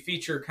 And so we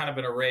feature kind of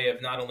an array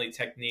of not only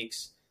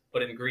techniques,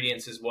 but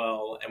ingredients as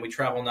well. And we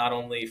travel not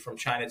only from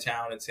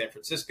Chinatown in San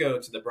Francisco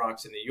to the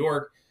Bronx in New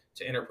York,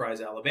 to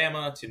Enterprise,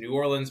 Alabama, to New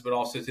Orleans, but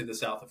also to the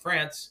south of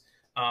France,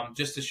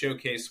 just to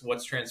showcase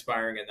what's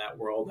transpiring in that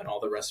world and all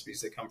the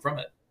recipes that come from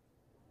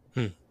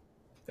it.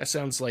 That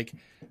sounds like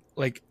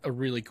a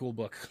really cool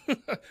book.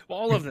 Well,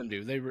 all of them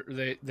do.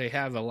 They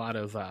have a lot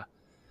of,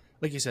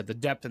 like you said, the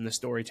depth and the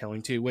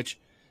storytelling too, which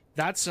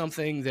that's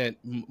something that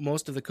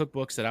most of the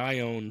cookbooks that I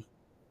own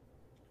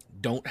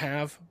don't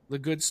have the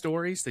good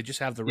stories. They just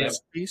have the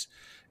recipes.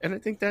 And I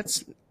think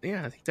that's,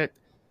 I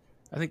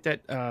think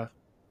that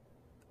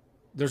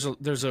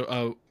there's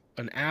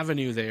an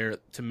avenue there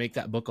to make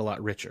that book a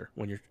lot richer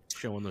when you're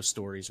showing those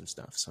stories and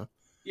stuff. So,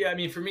 yeah, I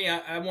mean, for me,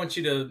 I want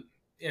you to,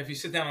 if you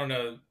sit down on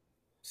a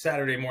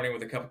Saturday morning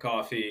with a cup of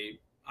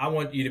coffee, I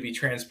want you to be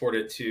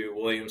transported to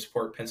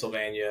Williamsport,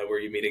 Pennsylvania, where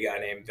you meet a guy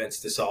named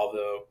Vince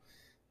DeSalvo.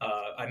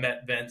 I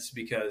met Vince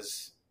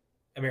because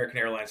American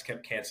Airlines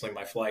kept canceling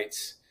my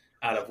flights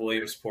out of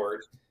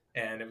Williamsport,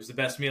 and it was the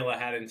best meal I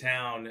had in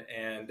town.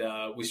 And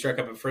we struck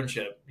up a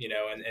friendship,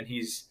 and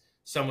he's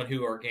someone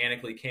who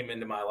organically came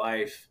into my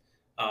life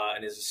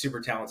and is a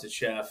super talented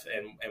chef.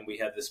 And we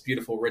had this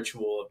beautiful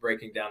ritual of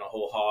breaking down a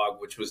whole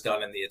hog, which was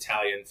done in the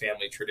Italian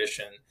family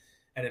tradition.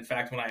 And in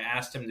fact, when I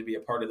asked him to be a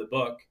part of the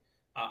book,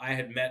 I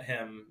had met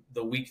him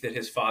the week that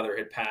his father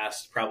had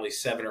passed, probably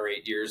 7 or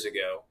 8 years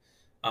ago.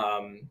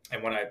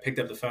 And when I picked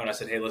up the phone, I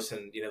said, hey,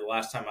 listen, the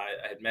last time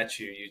I had met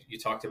you, you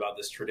talked about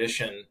this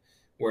tradition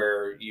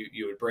where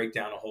you would break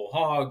down a whole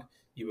hog,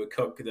 you would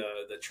cook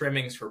the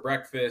trimmings for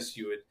breakfast,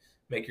 you would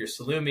make your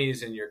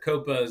salumis and your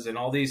copas and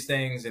all these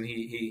things. And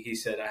he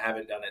said, I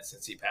haven't done it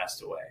since he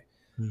passed away.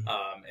 Hmm.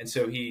 And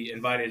so he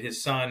invited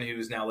his son, who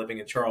is now living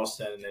in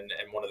Charleston, and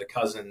one of the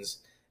cousins.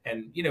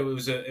 And, you know, it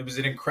was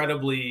an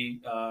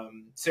incredibly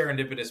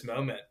serendipitous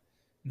moment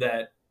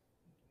that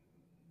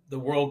the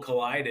world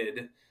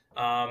collided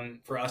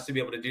for us to be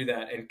able to do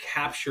that and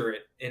capture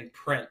it in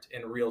print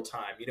in real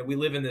time. You know, we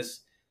live in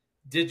this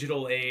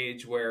digital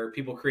age where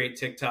people create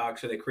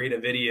TikToks or they create a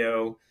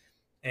video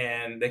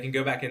and they can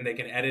go back and they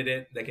can edit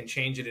it, they can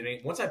change it.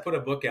 And once I put a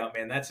book out,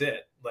 man, that's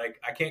it. Like,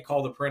 I can't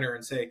call the printer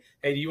and say,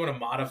 hey, do you want to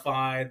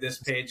modify this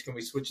page? Can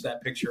we switch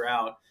that picture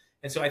out?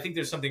 And so I think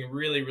there's something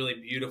really, really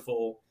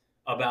beautiful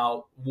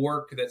about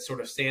work that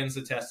sort of stands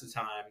the test of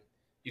time.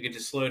 You get to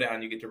slow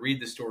down, you get to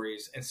read the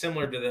stories. And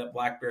similar to the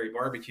blackberry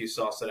barbecue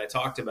sauce that I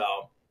talked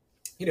about,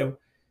 you know,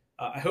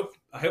 I hope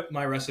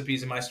my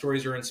recipes and my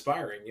stories are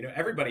inspiring. You know,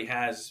 everybody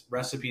has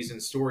recipes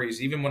and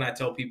stories. Even when I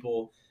tell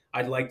people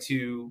I'd like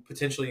to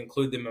potentially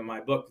include them in my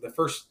book, the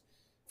first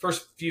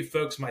few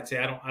folks might say,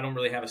 I don't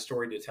really have a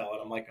story to tell.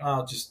 And I'm like,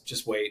 oh,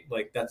 just wait.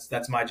 Like,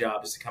 that's my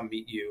job, is to come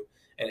meet you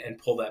and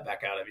pull that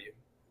back out of you.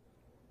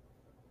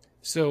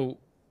 So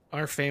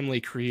our family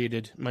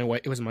created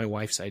it was my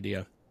wife's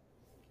idea,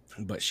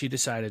 but she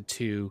decided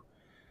to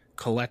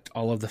collect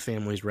all of the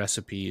family's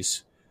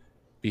recipes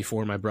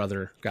before my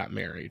brother got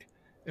married.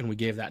 And we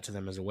gave that to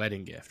them as a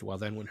wedding gift. Well,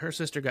 then when her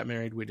sister got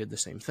married, we did the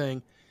same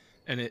thing.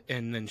 And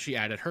then she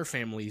added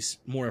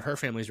more of her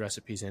family's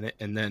recipes in it.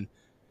 And then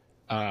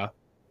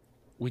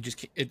we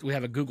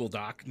have a Google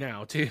Doc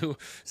now too,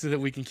 so that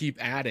we can keep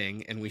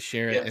adding and we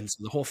share it. Yeah. And so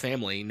the whole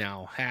family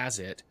now has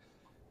it,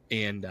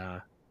 and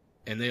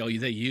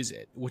they use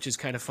it, which is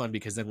kind of fun,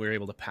 because then we're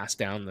able to pass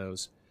down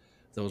those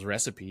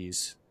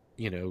recipes,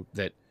 you know,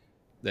 that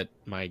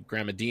my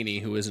grandma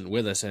Deanie, who isn't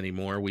with us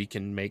anymore, we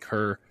can make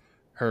her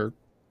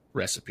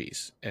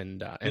recipes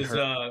and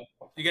her.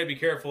 You got to be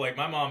careful. Like,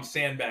 my mom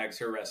sandbags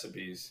her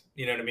recipes.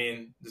 You know what I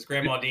mean? This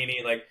grandma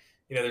Deanie, like,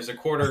 you know, there's a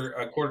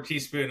quarter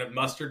teaspoon of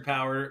mustard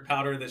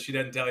powder that she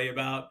doesn't tell you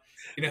about.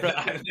 You know,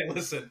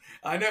 listen,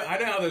 I know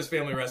how those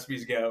family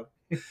recipes go.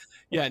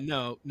 Yeah,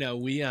 no,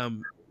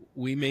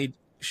 we made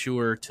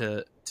sure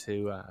to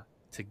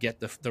get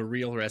the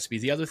real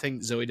recipes. The other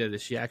thing Zoe did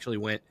is she actually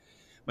went.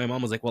 My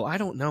mom was like, "Well, I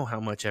don't know how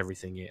much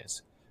everything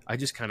is. I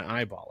just kind of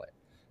eyeball it."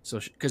 So,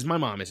 because my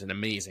mom is an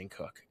amazing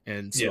cook,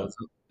 and so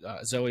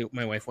Zoe,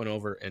 my wife, went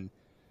over and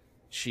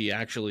she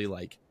actually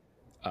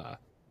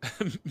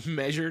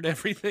measured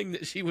everything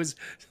that she was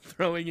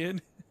throwing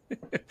in.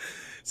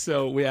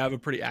 So we have a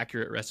pretty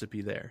accurate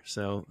recipe there.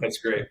 So that's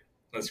great.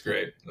 That's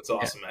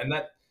awesome. Yeah. And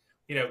that,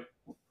 you know,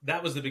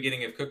 that was the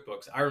beginning of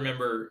cookbooks. I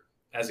remember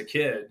as a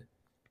kid,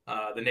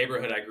 the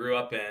neighborhood I grew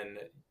up in,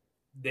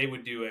 they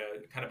would do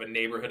a kind of a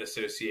neighborhood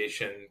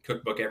association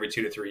cookbook every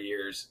 2 to 3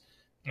 years.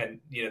 And,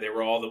 you know, they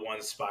were all the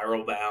ones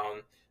spiral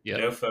bound,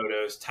 no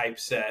photos,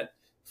 typeset,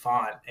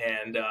 font.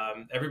 And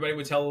everybody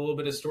would tell a little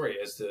bit of story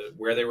as to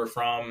where they were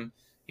from.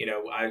 You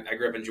know, I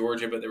grew up in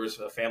Georgia, but there was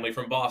a family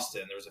from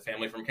Boston. There was a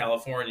family from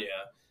California.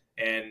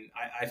 And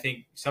I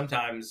think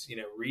sometimes, you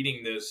know,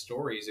 reading those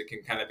stories, it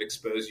can kind of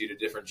expose you to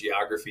different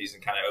geographies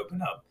and kind of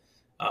open up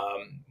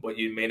what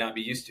you may not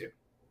be used to.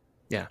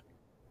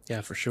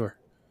 Yeah, for sure.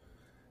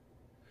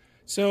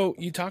 So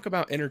you talk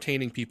about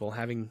entertaining people,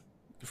 having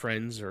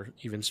friends or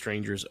even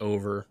strangers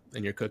over,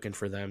 and you're cooking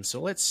for them. So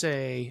let's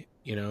say,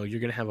 you know, you're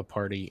going to have a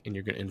party and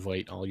you're going to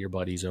invite all your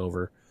buddies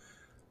over.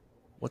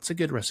 What's a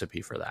good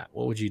recipe for that?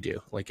 What would you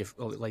do?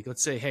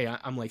 Let's say, hey,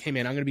 I'm like, hey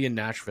man, I'm going to be in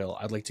Nashville.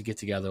 I'd like to get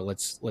together.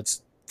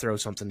 Let's throw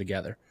something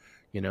together.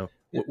 You know,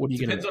 what are you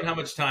Depends on how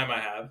much time I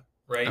have,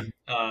 right?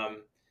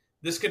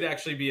 This could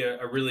actually be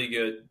a really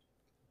good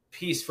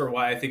piece for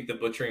why I think the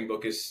butchering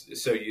book is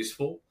so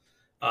useful.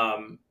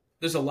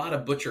 There's a lot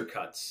of butcher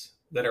cuts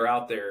that are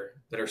out there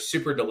that are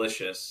super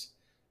delicious.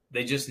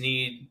 They just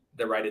need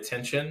the right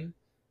attention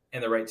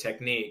and the right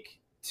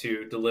technique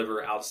to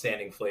deliver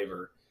outstanding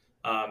flavor.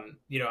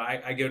 You know,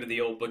 I go to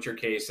the old butcher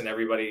case and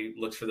everybody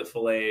looks for the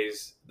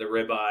fillets, the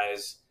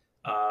ribeyes,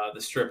 the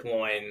strip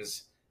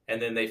loins,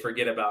 and then they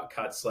forget about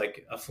cuts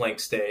like a flank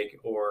steak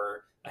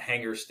or a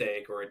hanger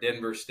steak or a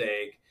Denver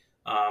steak,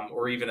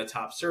 or even a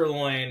top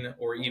sirloin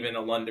or even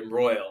a London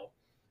broil.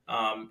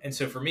 And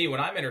so for me, when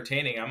I'm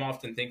entertaining, I'm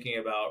often thinking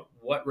about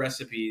what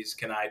recipes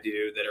can I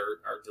do that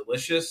are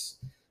delicious.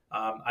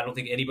 I don't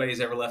think anybody's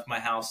ever left my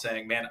house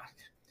saying, man,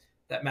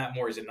 that Matt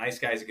Moore is a nice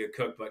guy, he's a good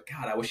cook, but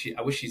God, I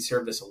wish he'd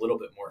served us a little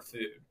bit more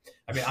food.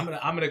 I mean,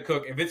 I'm gonna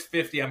cook. If it's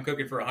 50, I'm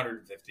cooking for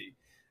 150.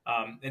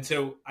 And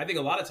so I think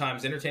a lot of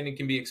times entertaining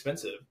can be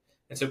expensive.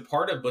 And so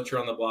part of Butcher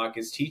on the Block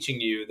is teaching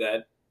you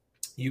that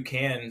you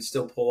can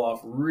still pull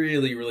off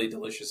really, really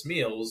delicious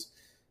meals,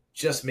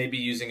 just maybe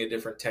using a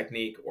different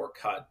technique or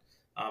cut.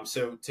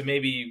 So to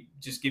maybe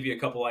just give you a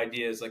couple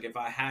ideas, like if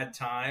I had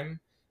time,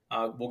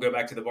 we'll go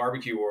back to the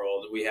barbecue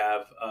world. We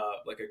have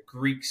like a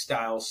Greek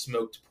style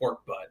smoked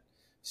pork butt.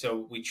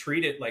 So we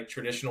treat it like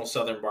traditional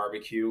Southern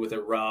barbecue with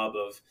a rub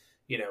of,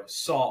 you know,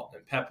 salt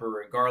and pepper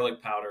and garlic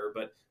powder,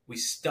 but we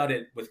stud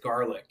it with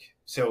garlic.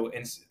 So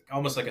it's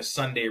almost like a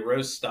Sunday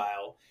roast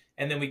style.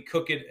 And then we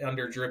cook it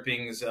under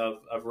drippings of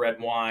red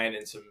wine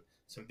and some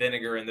some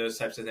vinegar and those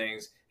types of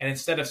things. And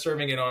instead of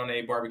serving it on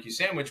a barbecue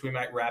sandwich, we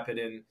might wrap it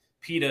in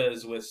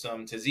pitas with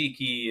some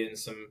tzatziki and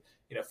some,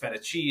 feta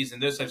cheese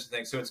and those types of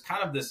things. So it's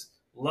kind of this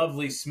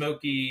lovely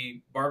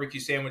smoky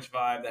barbecue sandwich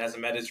vibe that has a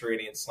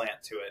Mediterranean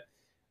slant to it.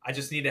 I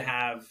just need to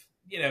have,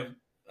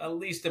 at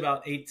least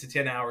about 8 to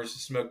 10 hours to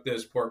smoke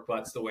those pork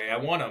butts the way I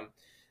want them.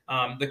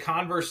 The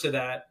converse to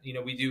that,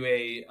 we do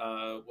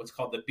a what's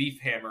called the beef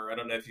hammer. I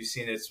don't know if you've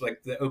seen it. It's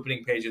like the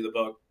opening page of the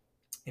book.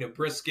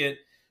 Brisket,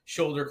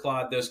 shoulder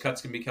clod, those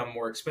cuts can become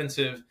more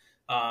expensive.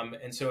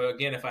 And so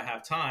again, if I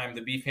have time,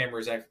 the beef hammer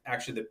is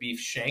actually the beef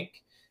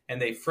shank,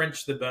 and they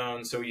French the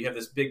bone. So you have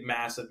this big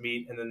mass of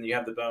meat, and then you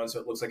have the bone, so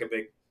it looks like a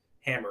big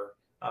hammer.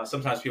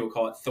 Sometimes people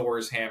call it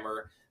Thor's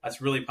hammer. That's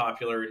really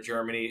popular in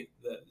Germany.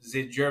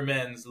 The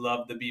Germans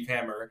love the beef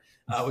hammer,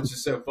 which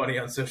is so funny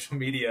on social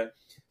media.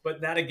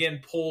 But that,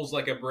 again, pulls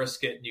like a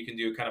brisket, and you can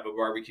do kind of a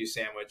barbecue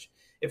sandwich.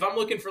 If I'm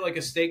looking for like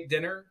a steak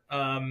dinner,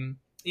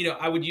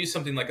 I would use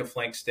something like a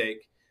flank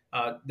steak.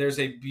 There's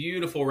a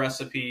beautiful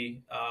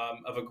recipe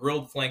of a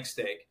grilled flank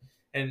steak.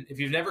 And if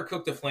you've never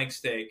cooked a flank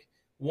steak,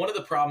 one of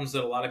the problems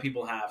that a lot of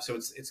people have, so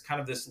it's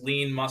kind of this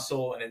lean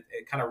muscle, and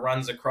it kind of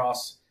runs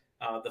across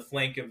the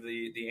flank of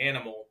the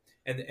animal.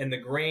 And the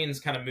grains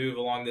kind of move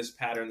along this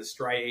pattern, the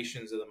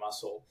striations of the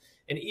muscle.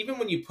 And even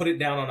when you put it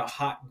down on a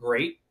hot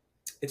grate,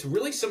 it's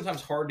really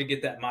sometimes hard to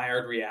get that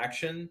Maillard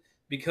reaction,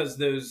 because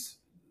the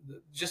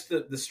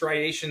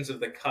striations of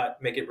the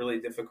cut make it really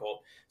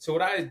difficult. So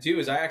what I do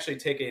is I actually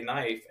take a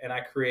knife and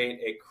I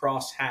create a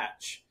cross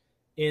hatch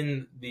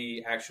in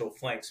the actual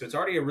flank. So it's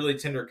already a really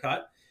tender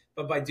cut,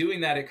 but by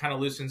doing that, it kind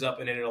of loosens up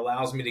and it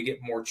allows me to get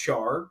more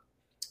char,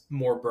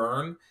 more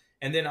burn.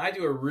 And then I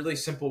do a really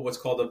simple, what's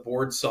called a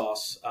board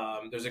sauce.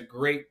 There's a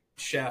great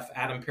chef,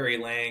 Adam Perry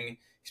Lang.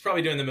 He's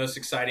probably doing the most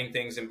exciting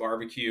things in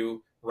barbecue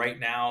right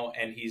now,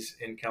 and he's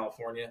in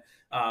California.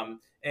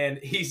 And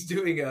he's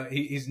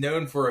he's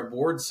known for a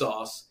board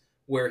sauce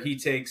where he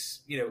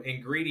takes,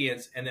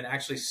 ingredients and then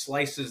actually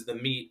slices the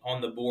meat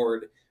on the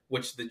board,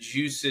 which the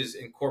juices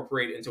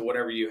incorporate into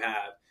whatever you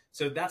have.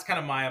 So that's kind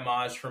of my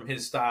homage from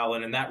his style.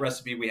 And in that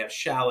recipe, we have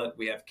shallot,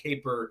 we have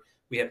caper,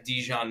 we have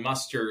Dijon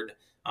mustard.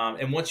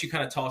 And once you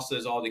kind of toss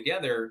those all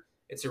together,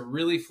 it's a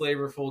really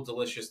flavorful,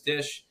 delicious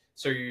dish.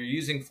 So you're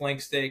using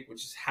flank steak,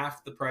 which is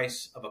half the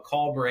price of a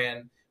call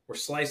brand. We're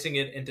slicing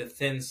it into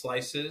thin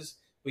slices.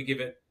 We give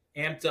it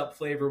amped up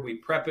flavor. We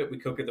prep it. We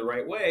cook it the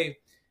right way.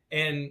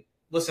 And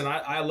listen,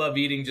 I love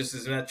eating just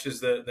as much as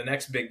the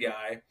next big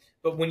guy.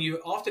 But when you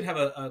often have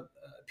a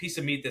piece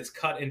of meat that's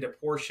cut into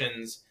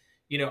portions,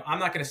 I'm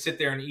not going to sit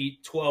there and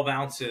eat 12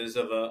 ounces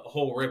of a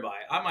whole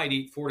ribeye. I might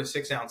eat 4 to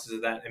 6 ounces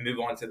of that and move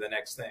on to the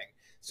next thing.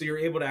 So you're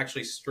able to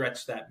actually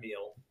stretch that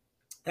meal.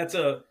 That's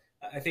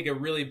I think a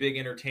really big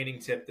entertaining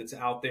tip that's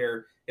out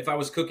there. If I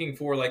was cooking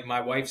for like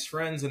my wife's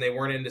friends and they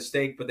weren't into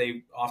steak, but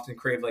they often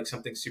crave like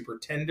something super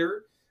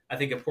tender, I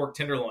think a pork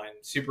tenderloin,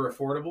 super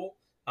affordable.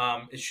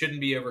 It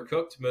shouldn't be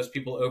overcooked. Most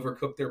people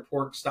overcook their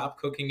pork. Stop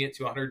cooking it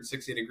to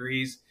 160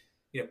 degrees.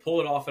 Pull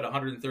it off at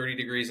 130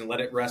 degrees and let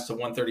it rest to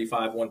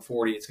 135,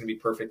 140. It's going to be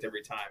perfect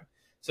every time.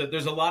 So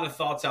there's a lot of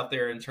thoughts out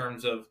there in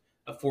terms of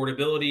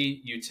affordability,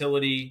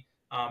 utility,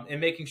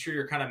 and making sure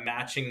you're kind of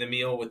matching the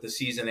meal with the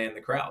season and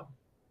the crowd.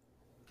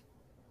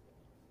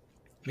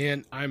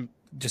 Man, I'm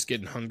just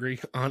getting hungry,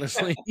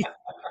 honestly.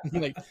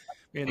 Man,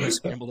 those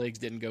scrambled eggs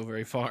didn't go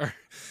very far.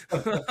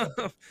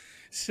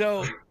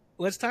 So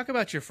let's talk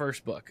about your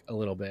first book a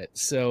little bit.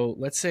 So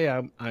let's say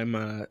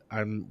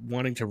I'm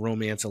wanting to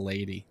romance a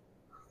lady.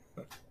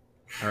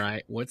 All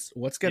right, what's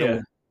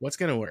gonna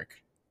work?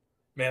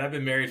 Man, I've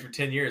been married for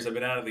 10 years. I've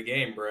been out of the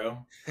game,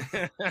 bro.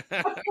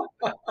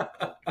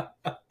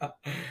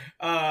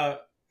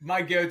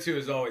 My go-to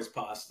is always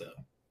pasta,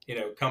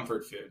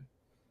 comfort food.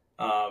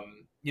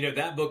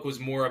 That book was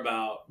more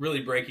about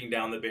really breaking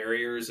down the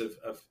barriers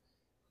of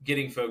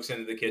getting folks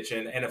into the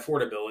kitchen and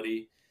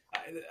affordability.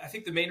 I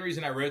think the main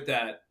reason I wrote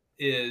that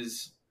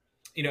is,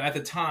 at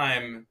the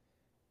time,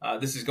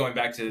 this is going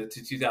back to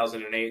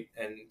 2008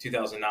 and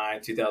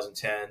 2009,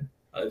 2010,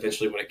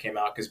 eventually when it came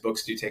out, because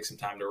books do take some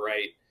time to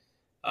write.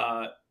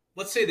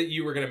 Let's say that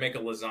you were going to make a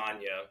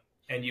lasagna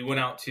and you went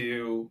out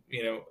to,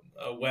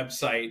 a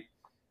website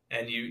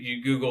and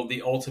you Googled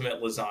the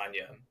ultimate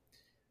lasagna.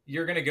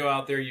 You're going to go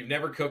out there. You've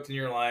never cooked in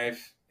your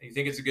life. You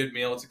think it's a good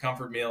meal. It's a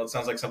comfort meal. It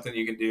sounds like something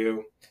you can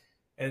do.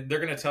 And they're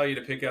going to tell you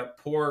to pick up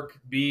pork,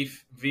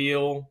 beef,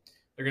 veal.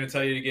 They're going to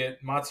tell you to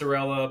get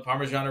mozzarella,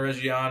 Parmigiano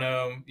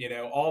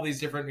Reggiano, all these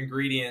different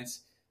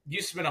ingredients.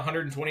 You spend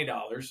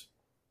 $120.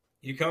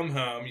 You come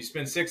home. You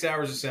spend 6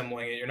 hours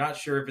assembling it. You're not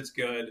sure if it's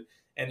good.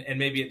 And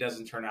maybe it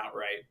doesn't turn out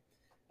right.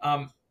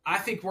 I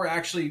think we're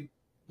actually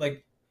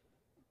like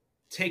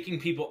taking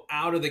people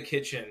out of the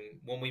kitchen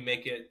when we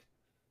make it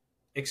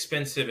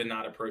expensive and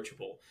not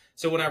approachable.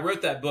 So when I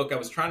wrote that book, I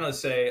was trying to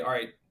say, all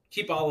right,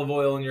 keep olive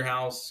oil in your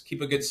house,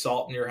 keep a good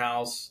salt in your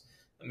house,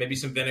 maybe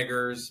some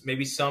vinegars,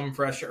 maybe some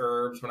fresh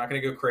herbs. We're not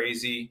going to go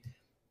crazy.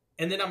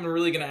 And then I'm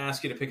really going to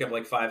ask you to pick up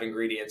like 5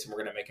 ingredients and we're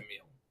going to make a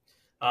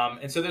meal.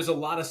 And so there's a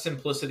lot of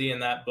simplicity in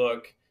that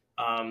book.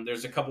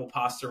 There's a couple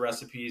pasta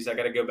recipes. I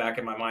got to go back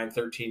in my mind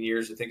 13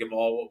 years to think of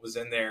all what was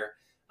in there.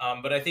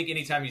 But I think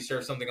anytime you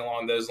serve something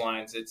along those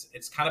lines,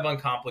 it's kind of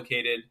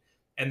uncomplicated.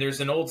 And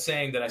there's an old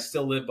saying that I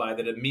still live by,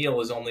 that a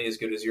meal is only as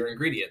good as your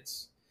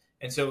ingredients.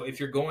 And so if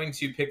you're going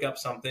to pick up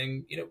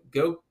something,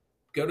 go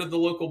to the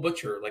local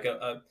butcher. Like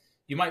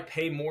you might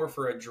pay more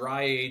for a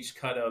dry aged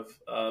cut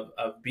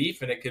of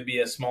beef, and it could be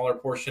a smaller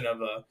portion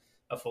of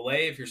a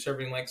filet if you're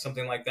serving like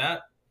something like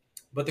that.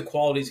 But the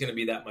quality is going to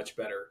be that much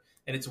better,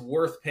 and it's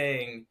worth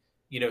paying,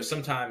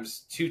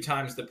 sometimes 2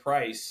 times the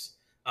price,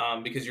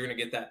 because you're going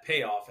to get that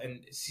payoff.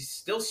 And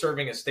still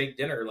serving a steak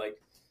dinner,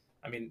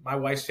 my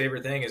wife's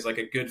favorite thing is like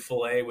a good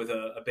filet with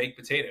a baked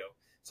potato.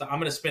 So I'm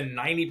going to spend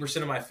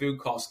 90% of my food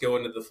costs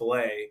going to the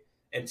filet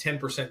and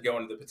 10%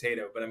 going to the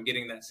potato, but I'm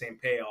getting that same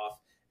payoff.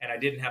 And I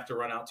didn't have to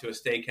run out to a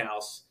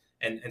steakhouse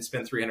and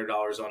spend $300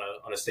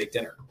 on a steak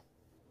dinner.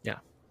 Yeah.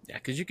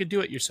 Cause you could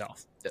do it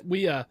yourself.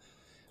 We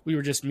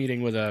were just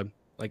meeting with a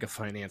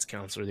finance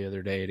counselor the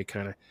other day to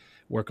kind of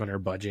work on our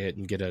budget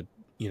and get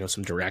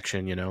some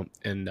direction,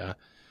 and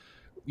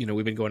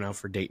we've been going out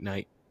for date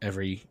night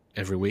every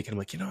week. And I'm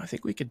like, I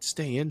think we could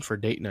stay in for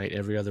date night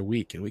every other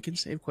week, and we can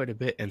save quite a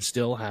bit and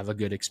still have a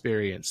good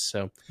experience.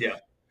 So, yeah,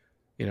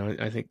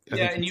 I think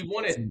and you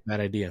want it. A bad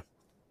idea.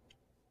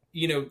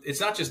 It's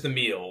not just the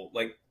meal.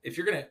 Like if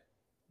you're going to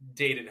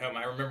date at home,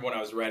 I remember when I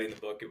was writing the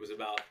book, it was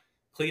about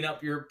clean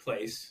up your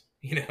place,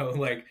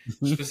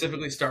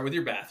 specifically start with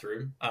your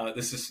bathroom.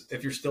 This is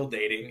if you're still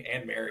dating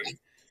and married,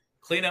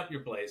 clean up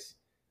your place.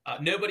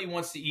 Nobody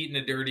wants to eat in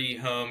a dirty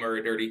home or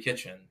a dirty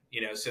kitchen,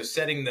 so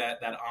setting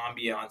that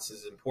ambiance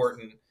is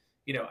important.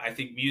 I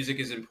think music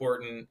is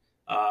important.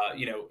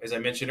 As I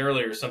mentioned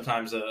earlier,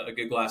 sometimes a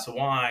good glass of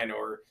wine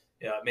or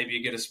maybe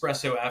a good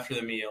espresso after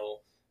the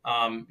meal.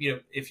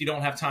 If you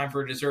don't have time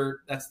for a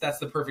dessert, that's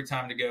the perfect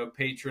time to go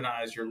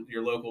patronize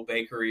your local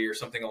bakery or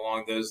something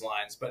along those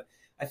lines. But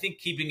I think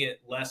keeping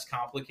it less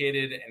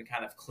complicated and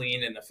kind of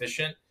clean and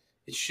efficient,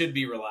 it should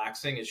be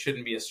relaxing. It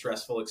shouldn't be a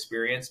stressful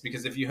experience,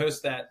 because if you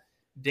host that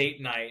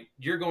date night,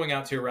 you're going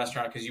out to a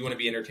restaurant because you want to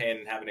be entertained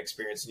and have an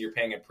experience, and you're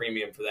paying a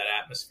premium for that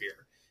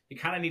atmosphere. You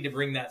kind of need to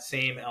bring that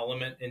same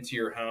element into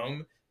your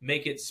home,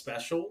 make it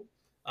special,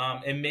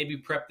 and maybe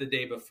prep the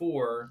day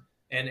before.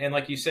 And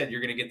like you said, you're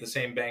going to get the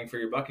same bang for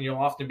your buck, and you'll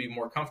often be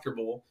more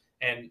comfortable.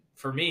 And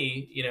for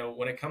me,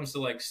 when it comes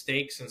to like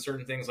steaks and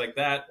certain things like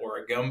that, or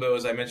a gumbo,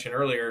 as I mentioned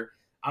earlier,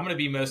 I'm going to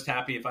be most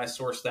happy if I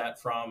source that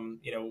from,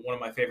 one of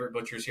my favorite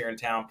butchers here in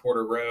town,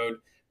 Porter Road.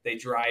 They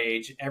dry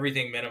age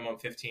everything minimum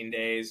 15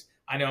 days.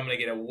 I know I'm going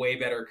to get a way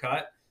better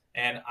cut,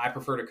 and I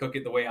prefer to cook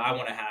it the way I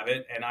want to have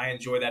it. And I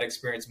enjoy that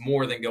experience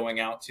more than going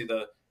out to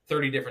the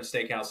 30 different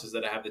steakhouses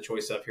that I have the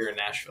choice of here in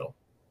Nashville.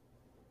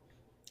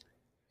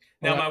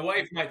 Now, my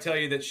wife might tell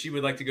you that she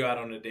would like to go out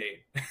on a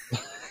date.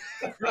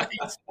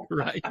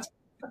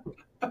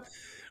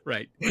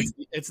 Right.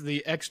 It's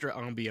the extra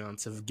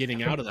ambiance of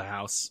getting out of the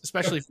house,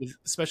 especially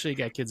if you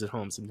got kids at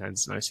home.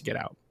 Sometimes it's nice to get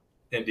out.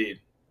 Indeed.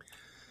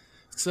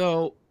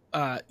 So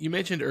you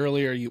mentioned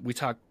earlier, you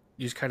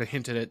just kind of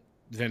hinted at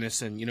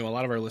venison. A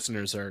lot of our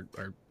listeners are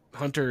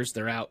hunters.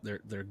 They're out,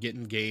 they're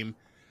getting game.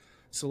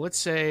 So let's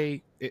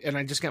say, and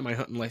I just got my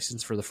hunting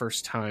license for the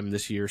first time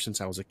this year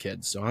since I was a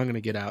kid. So I'm going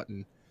to get out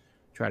and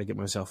try to get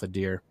myself a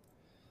deer.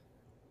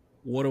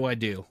 What do I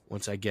do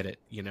once I get it?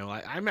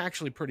 I'm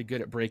actually pretty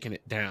good at breaking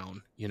it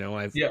down.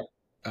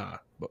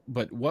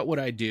 But what would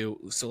I do?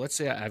 So let's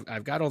say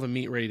I've got all the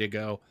meat ready to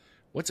go.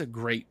 What's a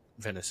great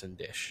venison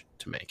dish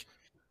to make?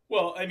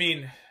 Well, I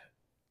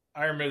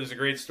remember there's a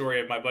great story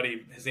of my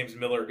buddy. His name's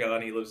Miller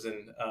Gunn. He lives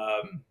in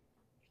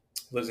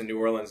New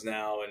Orleans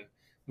now, and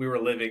we were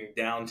living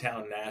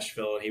downtown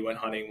Nashville. And he went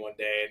hunting one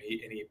day,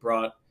 and he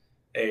brought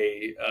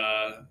a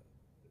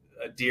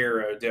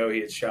deer or a doe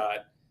he had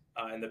shot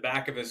in the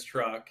back of his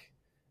truck,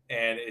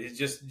 and it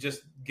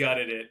just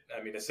gutted it.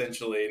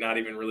 Essentially, not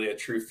even really a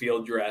true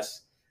field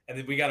dress. And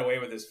then we got away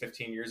with this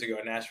 15 years ago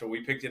in Nashville.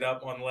 We picked it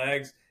up on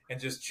legs and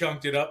just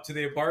chunked it up to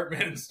the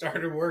apartment and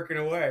started working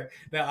away.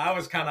 Now, I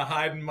was kind of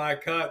hiding my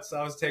cuts.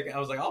 I was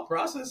like, I'll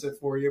process it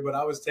for you, but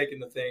I was taking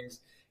the things,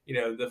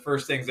 the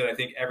first things that I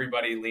think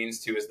everybody leans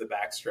to is the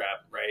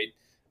backstrap, right?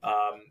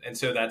 And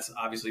so that's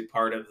obviously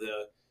part of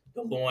the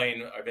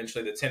loin,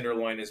 eventually the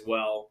tenderloin as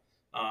well.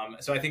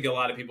 So I think a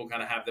lot of people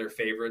kind of have their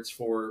favorites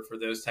for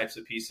those types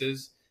of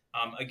pieces.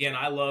 Again,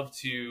 I love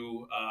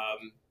to,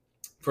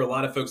 for a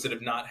lot of folks that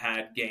have not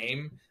had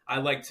game, I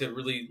like to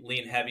really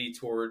lean heavy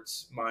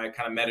towards my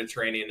kind of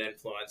Mediterranean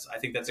influence. I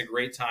think that's a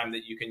great time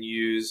that you can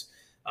use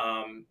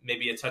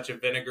maybe a touch of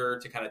vinegar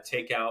to kind of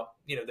take out,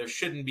 there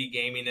shouldn't be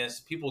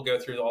gaminess. People go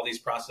through all these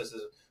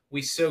processes.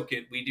 We soak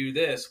it, we do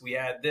this, we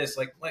add this,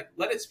 like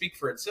let it speak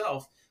for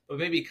itself, but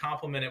maybe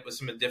complement it with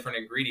some different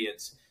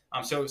ingredients.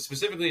 So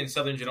specifically in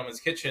Southern Gentleman's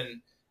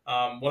Kitchen,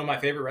 one of my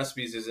favorite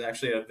recipes is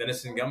actually a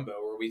venison gumbo,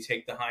 where we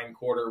take the hind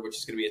quarter, which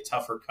is going to be a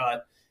tougher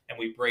cut, and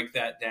we break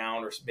that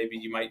down, or maybe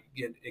you might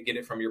get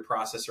it from your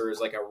processor as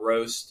like a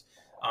roast,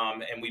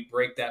 and we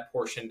break that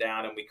portion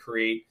down, and we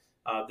create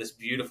this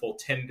beautiful,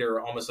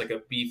 tender, almost like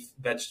a beef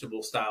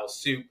vegetable style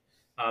soup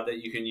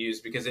that you can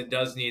use, because it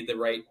does need the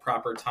right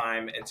proper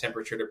time and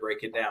temperature to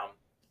break it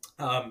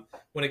down.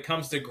 When it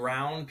comes to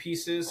ground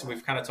pieces,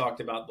 we've kind of talked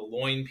about the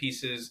loin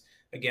pieces.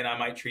 Again, I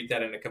might treat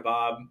that in a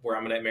kebab where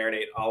I'm going to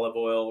marinate olive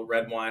oil,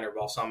 red wine, or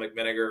balsamic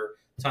vinegar,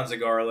 tons of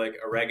garlic,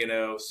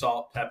 oregano,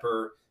 salt,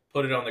 pepper,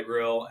 put it on the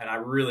grill. And I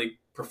really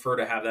prefer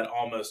to have that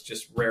almost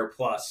just rare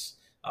plus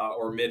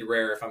or mid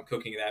rare if I'm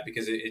cooking that,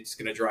 because it's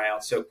going to dry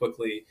out so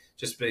quickly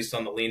just based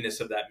on the leanness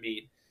of that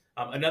meat.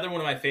 Another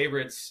one of my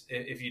favorites,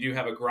 if you do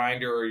have a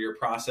grinder or you're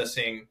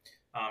processing,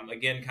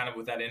 again, kind of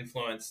with that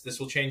influence, this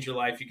will change your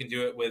life. You can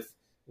do it with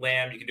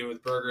lamb, you can do it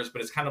with burgers,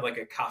 but it's kind of like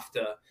a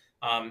kafta.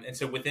 And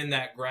so within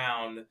that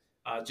ground,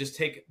 just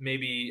take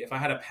maybe, if I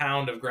had a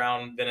pound of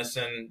ground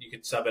venison, you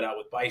could sub it out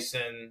with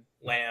bison,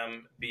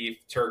 lamb,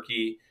 beef,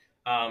 turkey,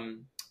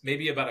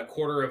 maybe about a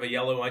quarter of a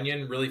yellow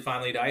onion, really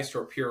finely diced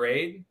or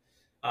pureed,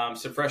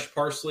 some fresh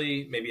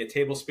parsley, maybe a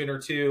tablespoon or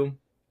two,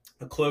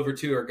 a clove or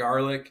two, or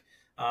garlic.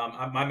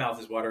 My mouth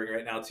is watering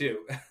right now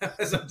too,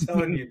 as I'm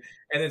telling you.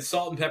 And then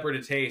salt and pepper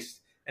to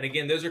taste. And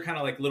again, those are kind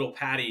of like little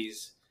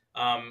patties.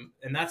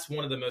 And that's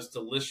one of the most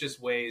delicious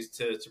ways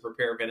to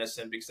prepare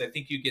venison, because I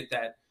think you get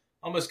that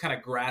almost kind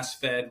of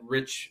grass-fed,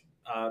 rich,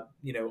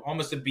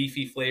 almost a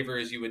beefy flavor,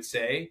 as you would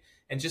say.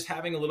 And just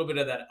having a little bit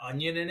of that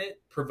onion in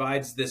it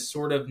provides this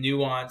sort of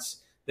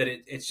nuance that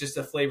it's just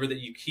a flavor that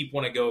you keep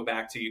want to go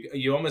back to.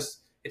 You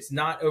almost, it's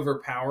not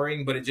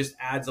overpowering, but it just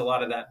adds a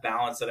lot of that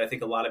balance that I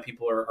think a lot of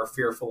people are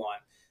fearful on.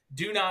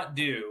 Do not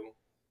do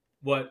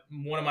what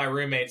one of my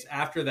roommates,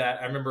 after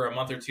that, I remember a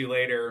month or two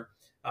later,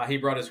 he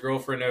brought his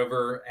girlfriend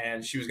over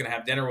and she was going to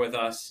have dinner with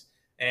us.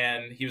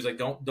 And he was like,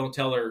 don't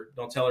tell her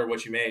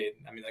what you made.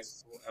 I mean, like,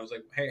 I was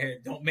like, hey,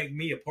 don't make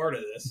me a part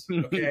of this.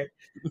 Okay.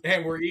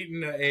 And we're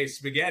eating a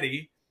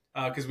spaghetti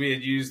because we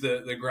had used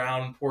the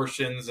ground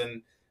portions,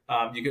 and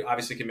you could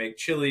obviously can make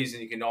chilies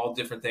and you can all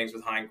different things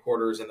with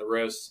hindquarters and the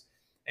roasts.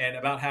 And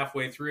about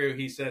halfway through,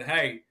 he said,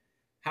 hey,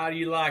 how do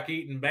you like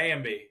eating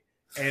Bambi?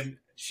 And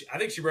I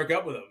think she broke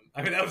up with him.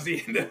 I mean, that was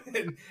the end of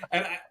it.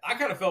 And I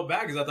kind of felt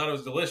bad because I thought it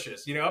was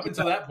delicious. Up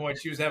until that point,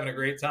 she was having a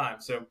great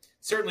time. So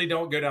certainly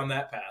don't go down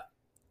that path.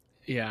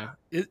 Yeah.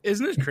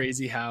 Isn't it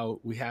crazy how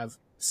we have...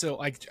 So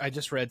I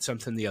just read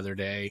something the other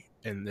day,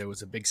 and there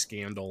was a big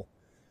scandal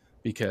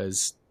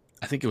because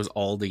I think it was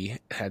Aldi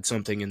had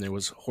something and there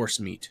was horse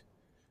meat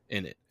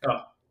in it.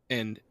 Oh.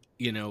 And,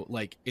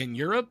 like in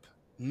Europe,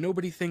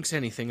 nobody thinks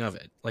anything of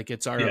it. Like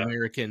it's our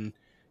American...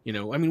 I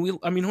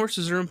mean,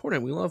 horses are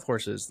important. We love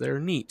horses.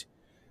 They're neat.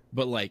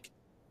 But like,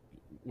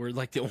 we're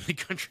like the only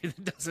country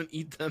that doesn't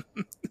eat them.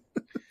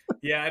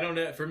 Yeah, I don't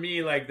know. For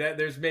me, like that,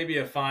 there's maybe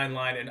a fine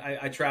line. And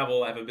I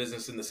travel, I have a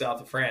business in the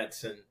south of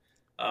France. And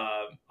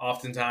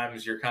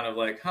oftentimes you're kind of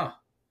like, huh,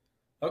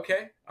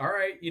 okay, all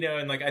right.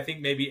 And like, I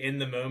think maybe in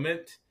the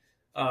moment.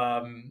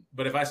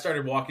 But if I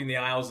started walking the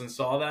aisles and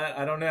saw that,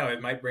 I don't know,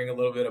 it might bring a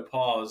little bit of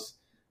pause.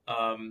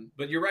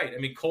 But you're right.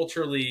 I mean,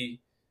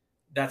 culturally,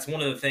 that's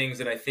one of the things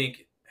that I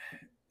think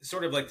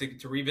sort of like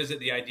to revisit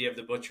the idea of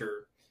the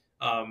butcher.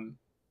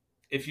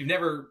 If you've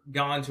never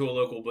gone to a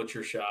local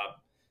butcher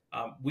shop,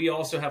 we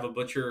also have a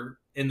butcher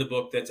in the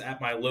book that's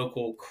at my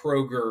local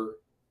Kroger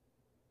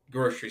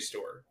grocery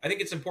store. I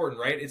think it's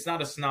important, right? It's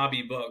not a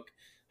snobby book.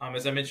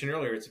 As I mentioned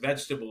earlier, it's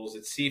vegetables,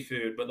 it's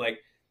seafood, but like,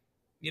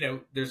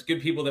 there's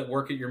good people that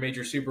work at your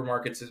major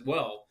supermarkets as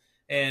well.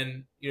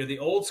 And, the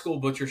old school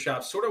butcher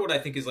shop, sort of what I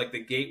think is like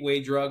the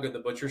gateway drug of the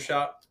butcher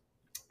shop.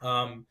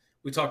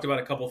 We talked about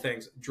a couple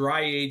things.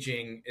 Dry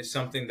aging is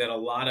something that a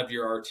lot of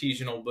your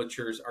artisanal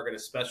butchers are going to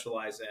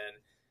specialize in.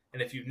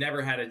 And if you've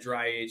never had a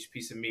dry aged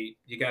piece of meat,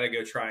 you got to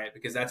go try it,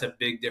 because that's a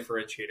big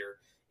differentiator.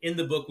 In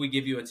the book, we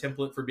give you a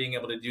template for being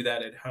able to do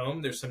that at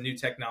home. There's some new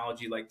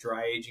technology like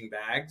dry aging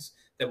bags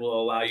that will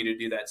allow you to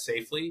do that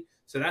safely.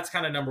 So that's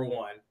kind of number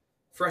one.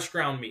 Fresh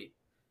ground meat,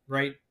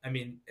 right? I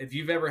mean, if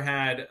you've ever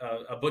had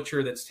a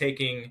butcher that's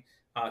taking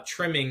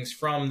trimmings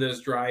from those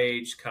dry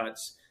aged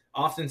cuts,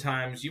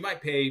 oftentimes you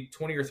might pay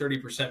 20 or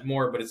 30%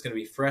 more, but it's going to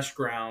be fresh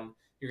ground.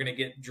 You're going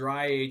to get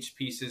dry aged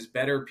pieces,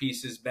 better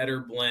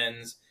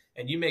blends,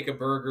 and you make a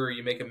burger,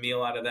 you make a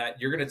meal out of that.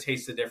 You're going to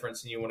taste the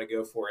difference and you want to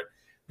go for it.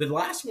 The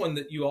last one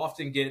that you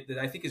often get that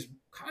I think is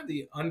kind of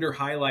the under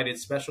highlighted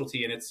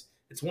specialty, and it's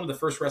one of the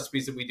first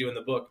recipes that we do in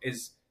the book,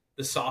 is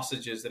the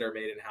sausages that are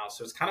made in house.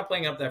 So it's kind of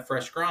playing up that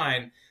fresh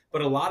grind,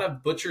 but a lot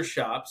of butcher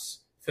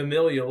shops,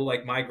 familial,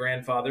 like my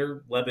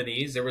grandfather,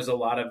 Lebanese, there was a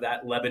lot of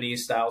that Lebanese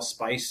style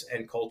spice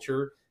and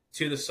culture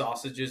to the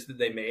sausages that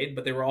they made,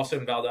 but they were also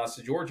in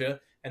Valdosta, Georgia,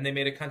 and they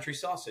made a country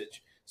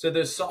sausage. So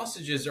those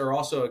sausages are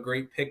also a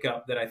great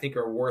pickup that I think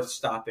are worth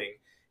stopping.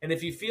 And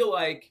if you feel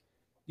like,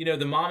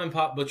 the mom and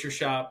pop butcher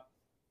shop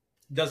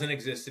doesn't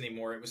exist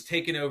anymore, it was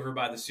taken over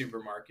by the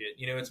supermarket,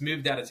 it's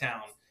moved out of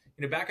town.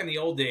 Back in the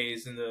old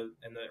days, in the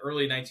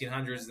early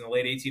 1900s and the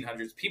late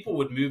 1800s, people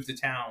would move to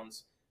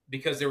towns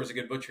because there was a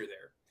good butcher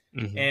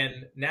there. Mm-hmm.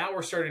 And now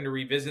we're starting to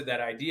revisit that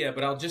idea,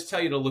 but I'll just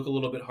tell you to look a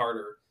little bit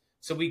harder.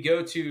 So we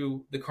go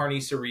to the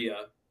carniceria,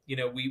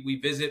 we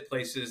visit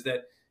places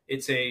that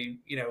it's a,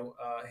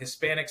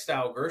 Hispanic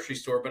style grocery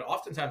store, but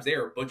oftentimes they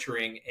are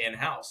butchering in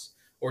house.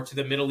 or to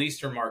the Middle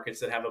Eastern markets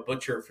that have a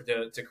butcher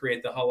to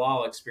create the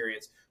halal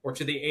experience, or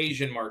to the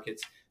Asian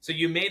markets. So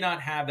you may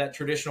not have that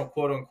traditional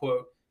quote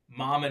unquote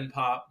mom and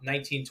pop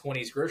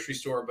 1920s grocery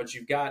store, but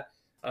you've got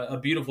a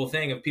beautiful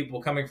thing of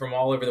people coming from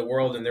all over the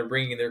world, and they're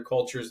bringing their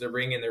cultures, they're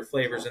bringing their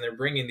flavors, and they're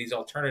bringing these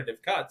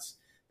alternative cuts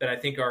that I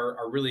think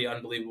are really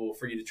unbelievable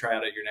for you to try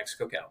out at your next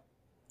cookout.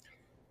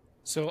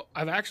 So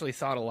I've actually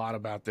thought a lot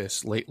about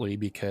this lately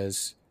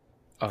because,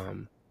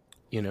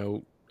 you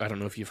know, I don't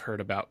know if you've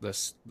heard about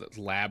this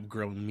lab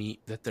grown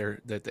meat that the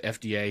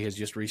FDA has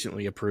just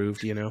recently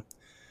approved, you know,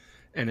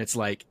 and it's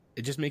like,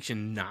 it just makes you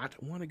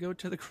not want to go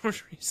to the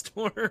grocery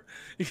store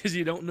because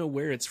you don't know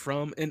where it's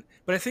from.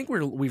 But I think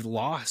we've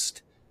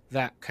lost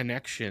that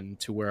connection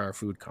to where our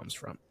food comes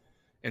from.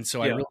 And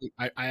so Yeah.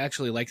 I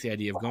actually like the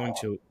idea of going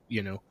to,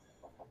 you know,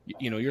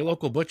 your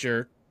local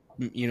butcher,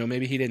 you know,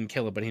 maybe he didn't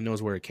kill it, but he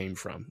knows where it came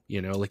from,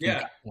 you know, like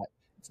Yeah.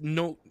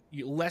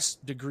 less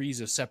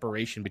degrees of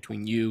separation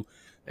between you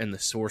and the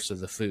source of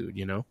the food,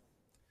 you know?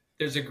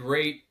 There's a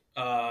great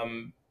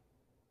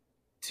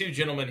two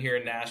gentlemen here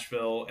in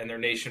Nashville, and they're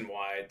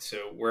nationwide.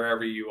 So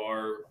wherever you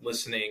are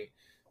listening,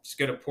 just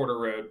go to Porter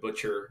Road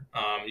Butcher.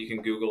 You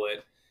can Google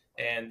it.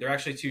 And they're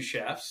actually two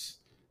chefs,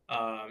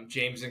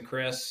 James and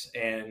Chris.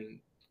 And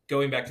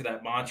going back to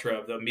that mantra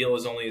of the meal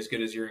is only as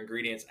good as your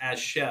ingredients, as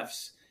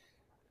chefs,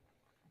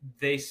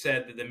 they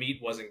said that the meat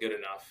wasn't good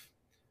enough.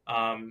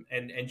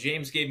 And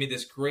James gave me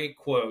this great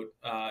quote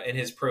in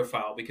his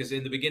profile, because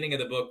in the beginning of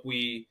the book,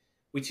 we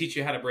teach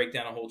you how to break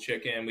down a whole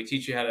chicken. We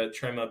teach you how to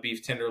trim a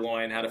beef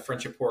tenderloin, how to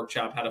French a pork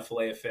chop, how to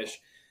fillet a fish.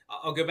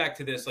 I'll go back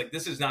to this. Like,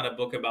 this is not a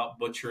book about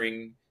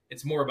butchering.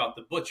 It's more about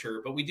the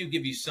butcher, but we do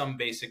give you some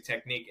basic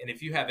technique. And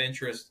if you have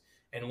interest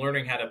in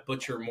learning how to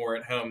butcher more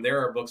at home, there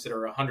are books that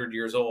are 100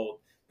 years old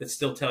that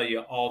still tell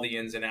you all the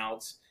ins and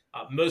outs.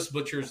 Most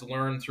butchers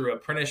learn through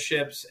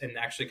apprenticeships and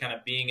actually kind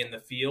of being in the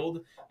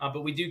field.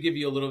 But we do give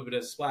you a little bit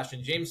of splash.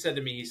 And James said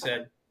to me, he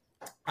said,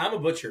 I'm a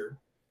butcher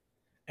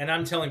and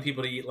I'm telling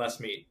people to eat less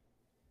meat,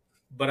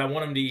 but I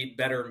want them to eat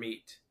better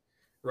meat.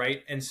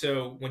 Right. And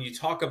so when you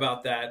talk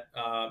about that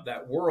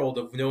world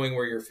of knowing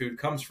where your food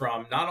comes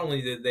from, not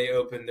only did they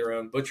open their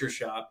own butcher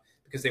shop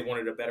because they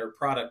wanted a better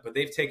product, but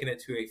they've taken it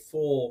to a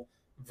full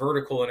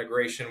vertical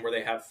integration where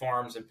they have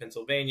farms in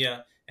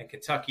Pennsylvania and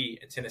Kentucky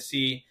and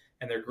Tennessee,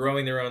 and they're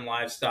growing their own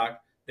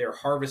livestock. They're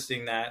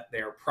harvesting that,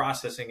 they are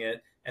processing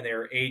it, and they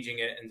are aging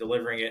it and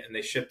delivering it, and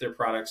they ship their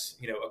products,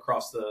 you know,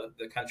 across the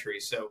country.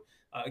 So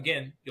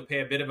again, you'll pay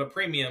a bit of a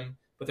premium,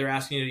 but they're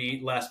asking you to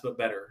eat less but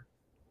better.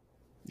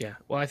 Yeah.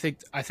 Well, I think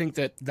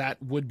that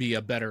would be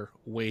a better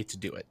way to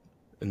do it,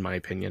 in my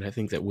opinion. I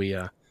think that we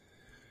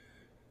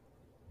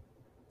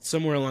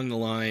somewhere along the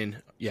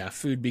line,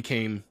 food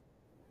became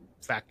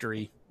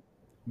factory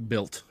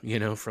built, you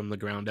know, from the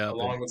ground up.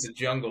 Along with the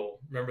jungle.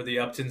 Remember the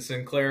Upton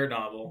Sinclair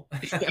novel?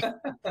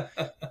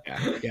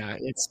 Yeah.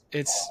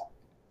 It's.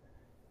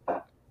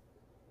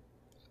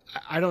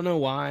 I don't know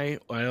why.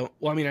 I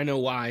know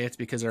why. It's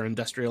because our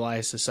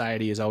industrialized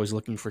society is always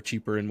looking for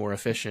cheaper and more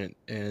efficient.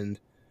 And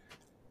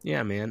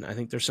yeah, man, I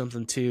think there's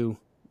something to,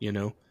 you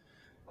know,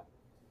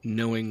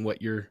 knowing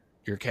what your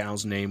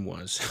cow's name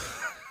was.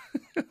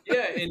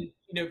 Yeah, and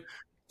you know,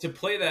 to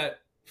play that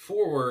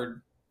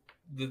forward,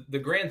 the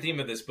grand theme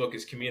of this book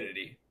is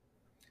community.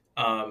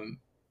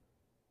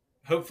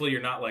 Hopefully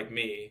you're not like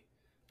me.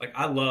 Like,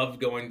 I love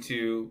going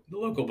to the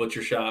local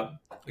butcher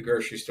shop, the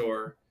grocery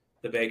store,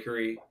 the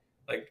bakery.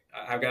 Like,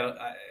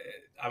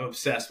 I'm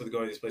obsessed with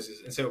going to these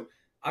places. And so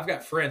I've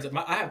got friends.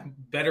 I have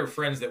better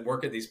friends that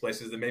work at these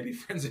places than maybe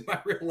friends in my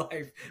real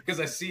life because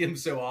I see them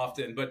so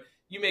often. But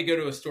you may go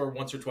to a store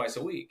once or twice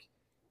a week,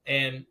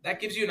 and that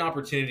gives you an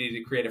opportunity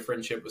to create a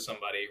friendship with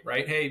somebody,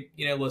 right? Hey,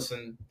 you know,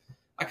 listen,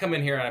 I come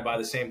in here and I buy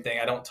the same thing.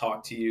 I don't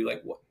talk to you.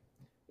 Like,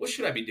 what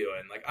should I be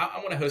doing? Like, I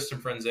want to host some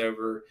friends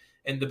over.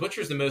 And the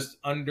butcher's the most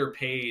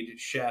underpaid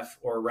chef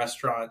or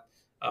restaurant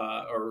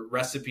or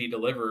recipe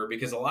deliverer,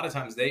 because a lot of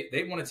times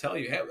they want to tell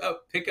you, hey,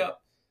 pick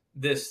up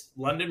this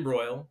London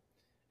broil,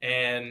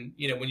 and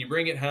you know, when you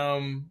bring it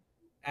home,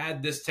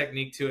 add this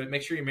technique to it,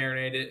 make sure you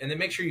marinate it, and then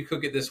make sure you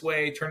cook it this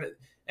way, turn it,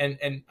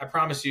 and I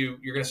promise you,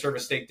 you're going to serve a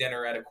steak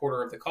dinner at a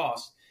quarter of the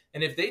cost.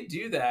 And if they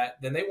do that,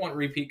 then they want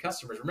repeat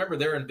customers. Remember,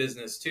 they're in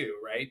business too,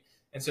 right?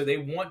 And so they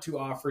want to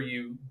offer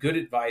you good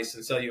advice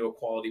and sell you a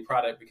quality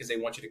product because they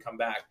want you to come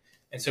back.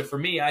 And so for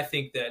me, I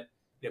think that,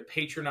 you know,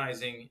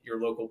 patronizing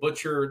your local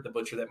butcher, the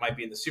butcher that might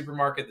be in the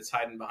supermarket that's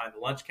hiding behind the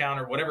lunch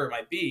counter, whatever it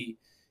might be,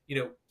 you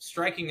know,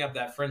 striking up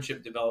that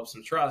friendship develops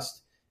some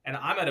trust. And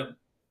I'm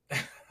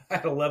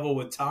at a level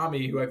with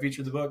Tommy, who I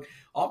featured in the book.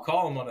 I'll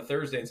call him on a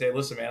Thursday and say,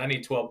 listen, man, I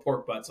need 12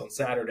 pork butts on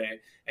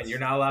Saturday, and you're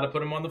not allowed to put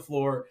them on the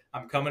floor.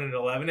 I'm coming at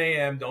 11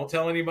 a.m. Don't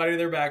tell anybody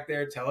they're back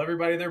there. Tell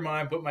everybody they're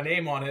mine. Put my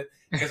name on it,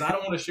 because I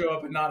don't want to show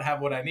up and not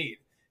have what I need.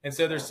 And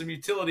so there's some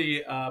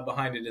utility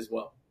behind it as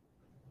well.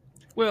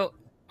 Well,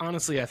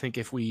 honestly, I think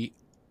if we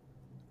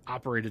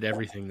operated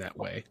everything that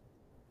way,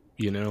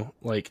 you know,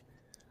 like,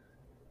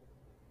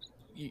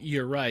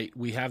 you're right.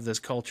 We have this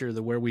culture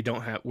where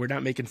we're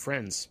not making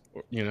friends.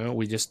 You know,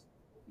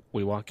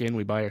 we walk in,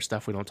 we buy our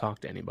stuff, we don't talk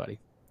to anybody.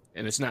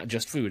 And it's not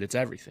just food, it's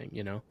everything,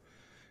 you know?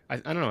 I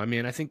don't know. I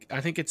mean, I think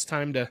it's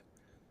time to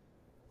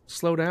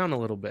slow down a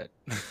little bit,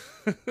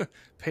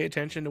 pay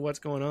attention to what's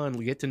going on.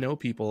 We get to know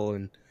people,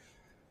 and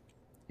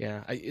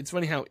yeah, it's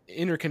funny how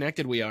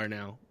interconnected we are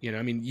now. You know,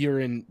 I mean, you're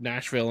in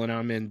Nashville and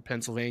I'm in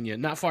Pennsylvania,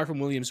 not far from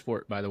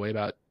Williamsport, by the way,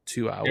 about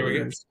 2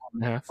 hours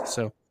and a half.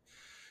 So,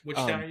 which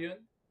town are you in?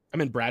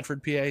 I'm in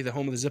Bradford, PA, the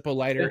home of the Zippo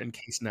lighter and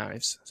case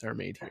knives are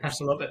made here. I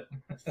love it.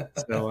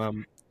 So,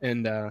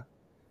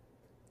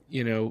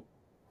 you know,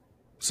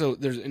 so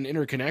there's an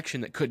interconnection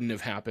that couldn't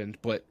have happened,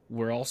 but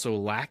we're also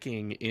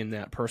lacking in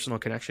that personal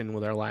connection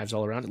with our lives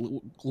all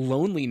around.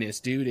 Loneliness,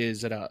 dude,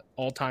 is at an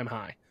all-time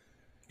high.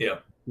 Yeah.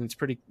 It's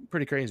pretty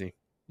crazy.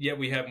 Yeah,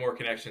 we have more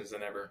connections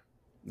than ever.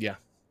 Yeah.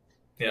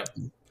 Yeah.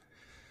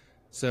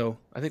 So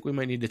I think we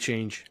might need to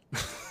change.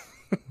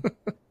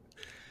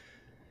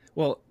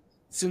 Well,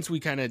 since we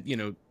kind of, you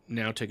know,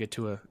 now took it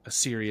to a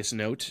serious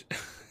note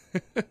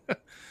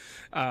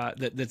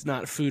that's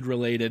not food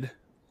related,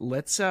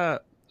 let's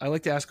I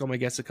like to ask all my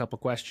guests a couple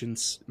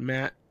questions.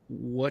 Matt,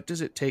 what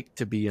does it take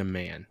to be a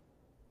man?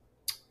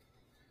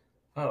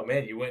 Oh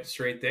man, you went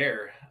straight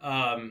there.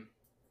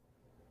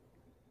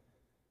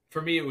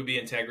 For me, it would be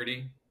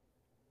integrity.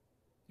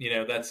 You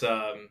know, that's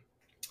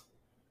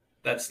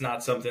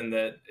not something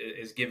that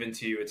is given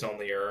to you; it's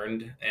only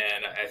earned.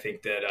 And I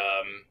think that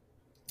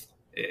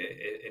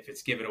if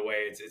it's given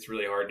away, it's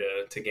really hard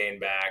to gain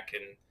back.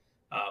 And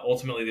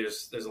ultimately,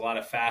 there's a lot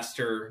of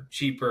faster,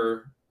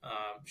 cheaper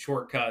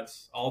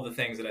shortcuts, all the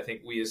things that I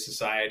think we as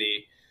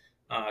society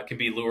can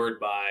be lured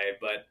by.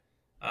 But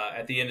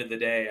at the end of the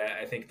day,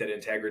 I think that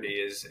integrity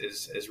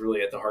is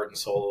really at the heart and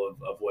soul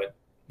of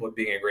what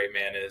being a great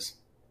man is.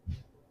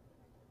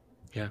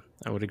 Yeah,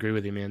 I would agree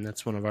with you, man.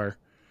 That's one of our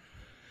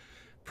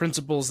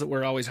principles that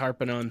we're always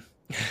harping on.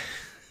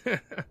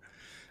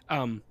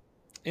 And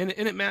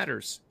it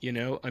matters, you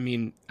know. I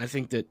mean, I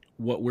think that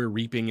what we're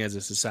reaping as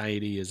a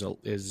society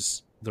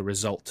is the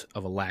result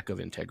of a lack of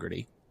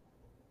integrity.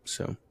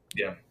 So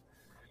yeah.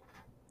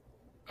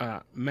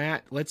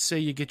 Matt, let's say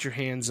you get your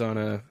hands on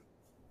a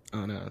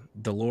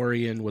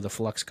DeLorean with a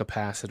flux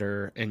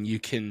capacitor, and you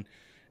can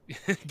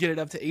get it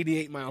up to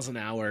 88 miles an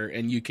hour,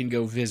 and you can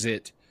go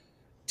visit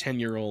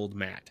 10-year-old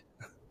Matt.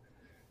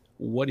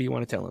 What do you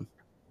want to tell him?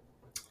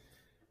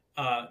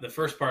 The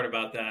first part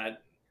about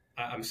that,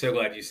 I'm so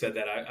glad you said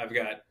that. I've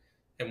got,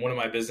 in one of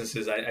my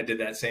businesses, I did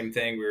that same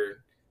thing. We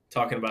were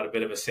talking about a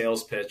bit of a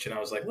sales pitch, and I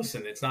was like,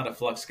 listen, it's not a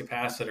flux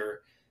capacitor.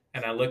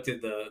 And I looked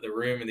at the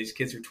room, and these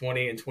kids are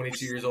 20 and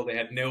 22 years old. They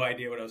had no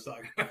idea what I was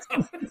talking about.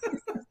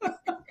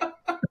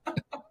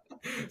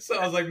 So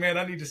I was like, man,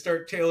 I need to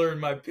start tailoring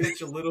my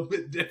pitch a little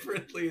bit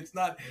differently. It's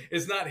not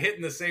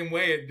hitting the same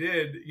way it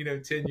did,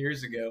 10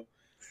 years ago.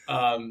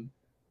 I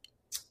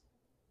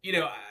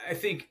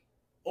think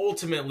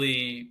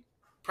ultimately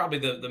probably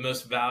the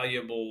most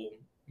valuable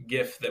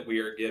gift that we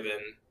are given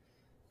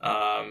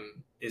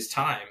is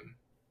time.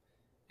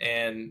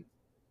 And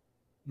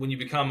when you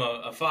become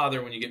a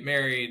father, when you get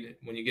married,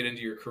 when you get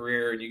into your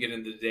career and you get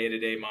into the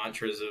day-to-day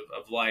mantras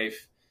of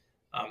life,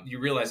 you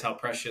realize how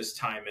precious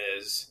time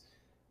is.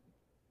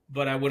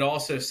 But I would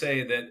also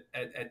say that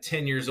at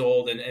 10 years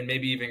old and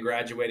maybe even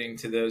graduating,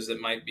 to those that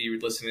might be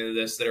listening to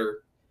this that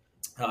are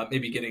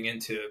maybe getting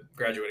into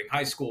graduating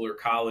high school or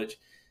college,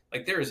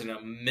 like there is an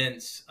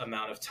immense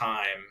amount of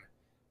time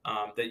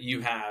that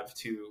you have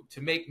to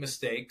make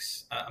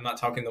mistakes. I'm not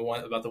talking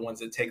about the ones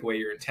that take away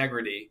your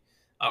integrity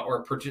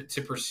or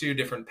to pursue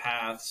different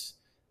paths.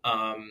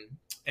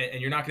 And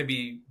you're not going to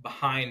be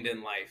behind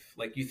in life.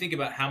 Like you think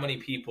about how many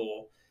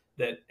people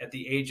that at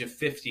the age of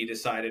 50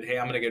 decided, hey,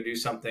 I'm going to go do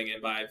something.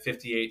 And by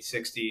 58,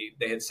 60,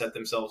 they had set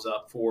themselves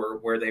up for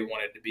where they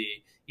wanted to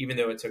be, even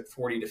though it took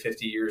 40 to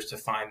 50 years to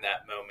find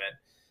that moment.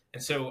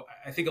 And so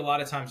I think a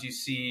lot of times you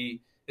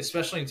see,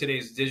 especially in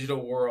today's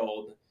digital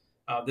world,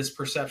 this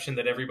perception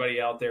that everybody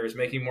out there is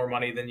making more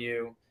money than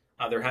you,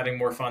 they're having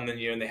more fun than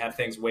you, and they have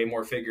things way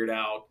more figured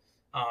out.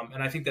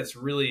 And I think that's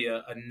really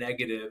a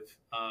negative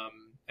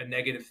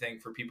thing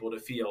for people to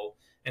feel.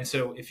 And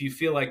so if you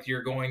feel like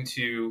you're going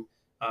to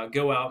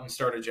go out and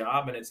start a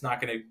job and it's not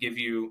going to give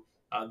you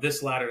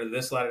this ladder to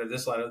this ladder to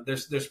this ladder,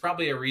 there's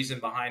probably a reason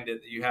behind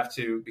it that you have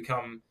to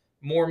become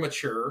more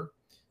mature.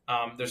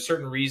 There's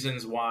certain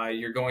reasons why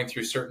you're going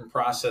through certain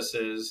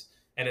processes,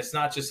 and it's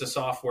not just a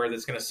software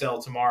that's going to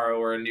sell tomorrow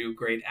or a new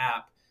great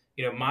app.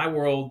 My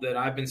world that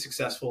I've been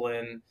successful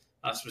in,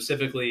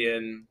 specifically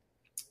in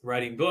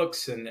writing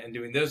books and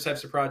doing those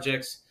types of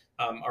projects,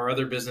 our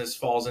other business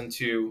falls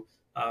into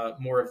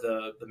more of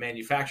the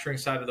manufacturing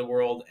side of the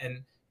world.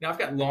 And I've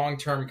got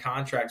long-term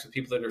contracts with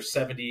people that are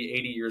 70,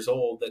 80 years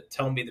old that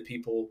tell me the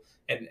people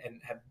and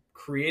have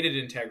created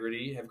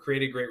integrity, have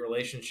created great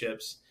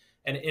relationships.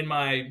 And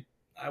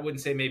I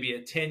wouldn't say maybe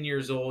at 10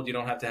 years old, you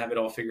don't have to have it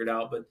all figured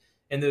out, but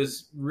in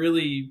those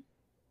really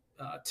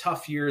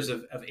tough years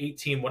of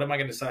 18, what am I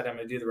going to decide I'm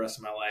going to do the rest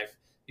of my life?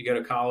 You go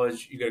to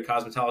college, you go to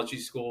cosmetology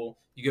school,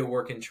 you go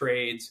work in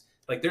trades.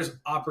 Like there's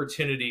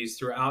opportunities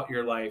throughout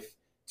your life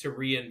to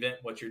reinvent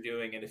what you're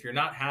doing. And if you're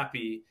not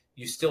happy,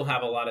 you still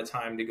have a lot of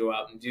time to go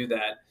out and do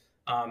that.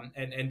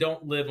 and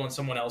don't live on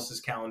someone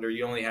else's calendar.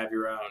 You only have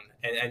your own,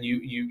 and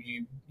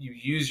you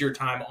use your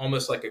time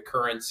almost like a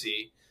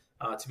currency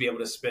to be able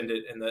to spend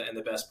it in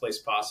the best place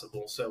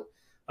possible. So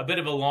a bit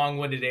of a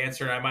long-winded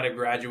answer, and I might have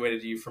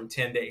graduated you from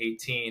 10 to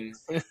 18.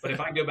 But if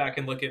I go back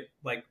and look at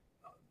like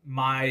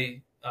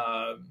my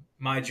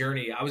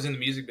journey, I was in the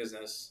music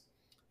business,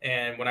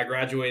 and when I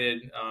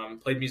graduated,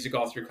 played music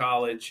all through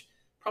college.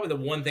 Probably the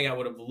one thing I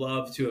would have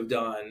loved to have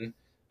done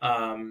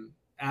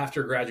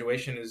after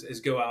graduation is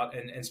go out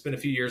and spend a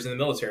few years in the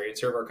military and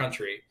serve our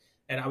country.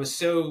 And I was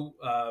so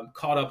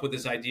caught up with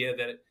this idea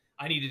that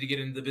I needed to get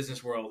into the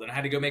business world and I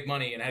had to go make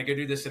money and I had to go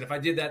do this. And if I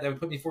did that, that would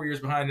put me 4 years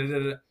behind.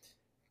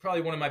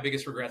 Probably one of my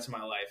biggest regrets in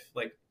my life.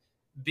 Like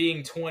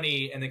being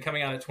 20 and then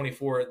coming out at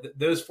 24,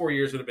 those 4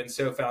 years would have been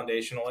so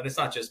foundational. And it's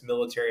not just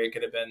military. It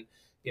could have been,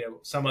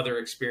 some other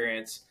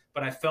experience.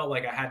 But I felt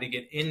like I had to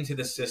get into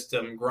the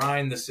system,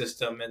 grind the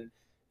system. And,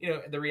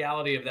 the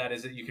reality of that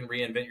is that you can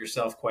reinvent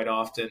yourself quite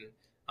often.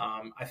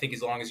 I think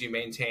as long as you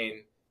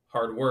maintain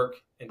hard work,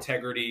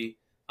 integrity,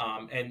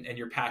 and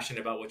you're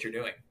passionate about what you're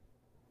doing.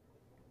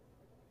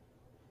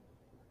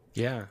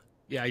 Yeah.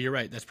 Yeah, you're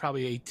right. That's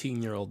probably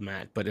 18-year-old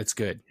Matt, but it's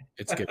good.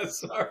 It's good.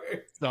 Sorry.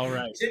 It's all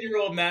right.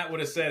 10-year-old Matt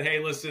would have said,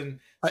 hey, listen,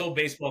 this whole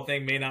baseball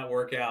thing may not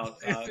work out.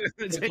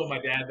 I told my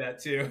dad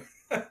that too.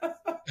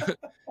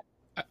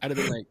 I'd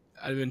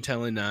have been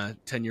telling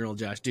 10-year-old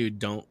Josh, dude,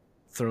 don't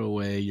throw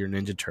away your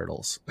Ninja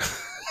Turtles.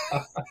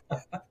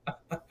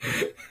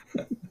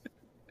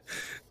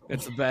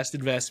 It's the best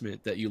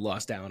investment that you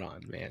lost out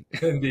on, man.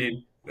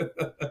 Indeed.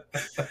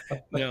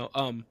 No,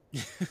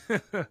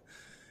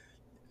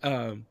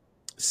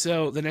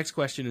 so the next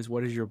question is,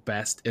 what is your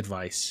best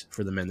advice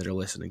for the men that are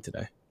listening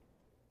today?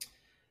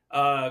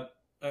 A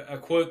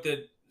quote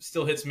that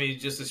still hits me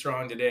just as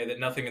strong today, that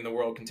nothing in the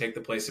world can take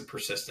the place of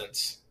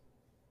persistence.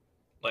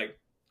 Like,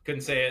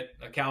 couldn't say it,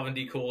 Calvin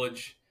D.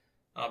 Coolidge,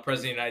 President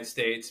of the United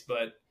States,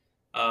 but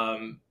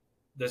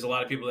there's a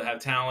lot of people that have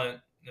talent.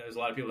 There's a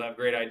lot of people that have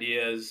great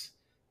ideas.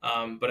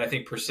 But I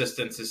think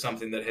persistence is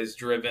something that has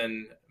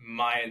driven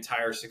my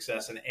entire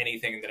success in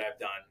anything that I've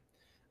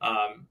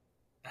done.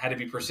 I had to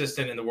be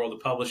persistent in the world of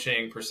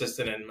publishing,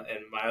 persistent in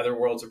my other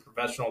worlds of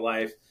professional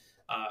life.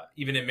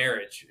 Even in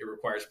marriage, it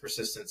requires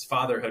persistence.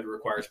 Fatherhood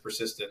requires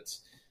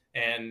persistence.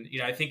 And,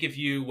 I think if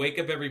you wake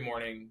up every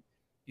morning,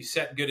 you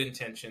set good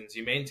intentions,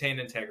 you maintain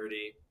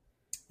integrity,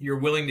 you're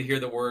willing to hear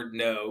the word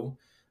no,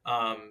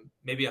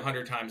 maybe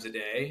 100 times a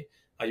day.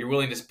 You're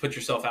willing to put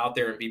yourself out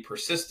there and be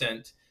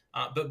persistent,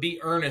 but be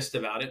earnest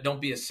about it. Don't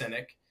be a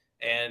cynic.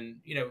 And,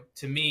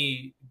 to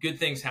me, good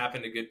things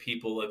happen to good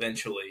people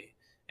eventually.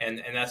 And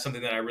that's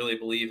something that I really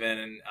believe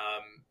in.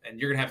 And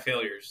you're going to have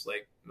failures.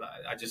 Like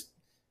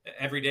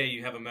every day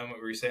you have a moment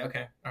where you say,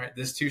 okay, all right,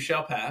 this too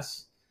shall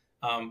pass.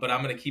 But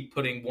I'm going to keep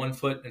putting one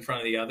foot in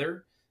front of the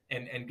other,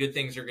 and good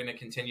things are going to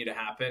continue to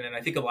happen. And I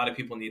think a lot of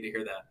people need to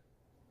hear that.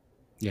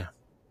 Yeah.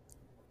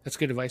 That's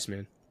good advice,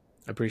 man.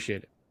 I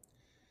appreciate it.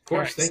 Of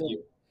course. Thank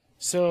you.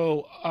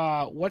 So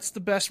what's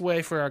the best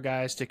way for our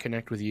guys to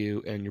connect with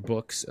you and your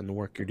books and the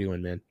work you're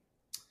doing, man?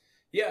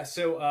 Yeah.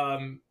 So,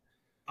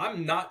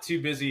 I'm not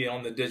too busy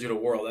on the digital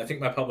world. I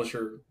think my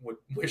publisher would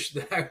wish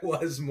that I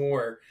was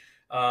more.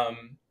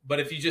 But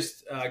if you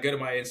just go to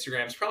my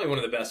Instagram, it's probably one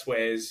of the best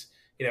ways.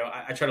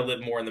 I try to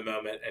live more in the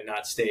moment and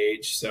not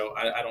stage. So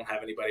I don't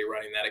have anybody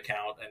running that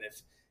account. And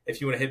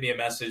if you want to hit me a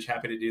message,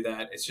 happy to do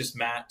that. It's just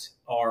Matt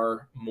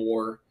R.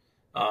 Moore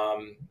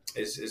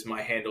is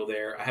my handle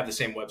there. I have the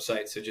same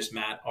website, so just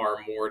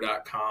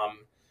mattrmoore.com.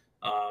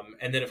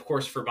 And then, of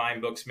course, for buying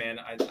books, man,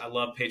 I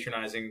love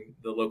patronizing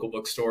the local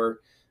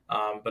bookstore.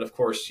 But of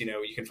course,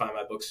 you can find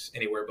my books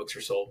anywhere books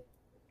are sold.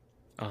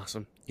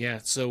 Awesome. Yeah.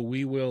 So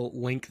we will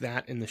link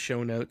that in the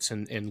show notes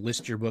and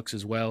list your books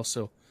as well.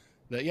 So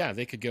that,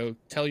 they could go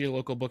tell your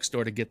local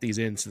bookstore to get these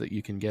in so that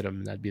you can get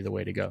them. That'd be the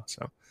way to go.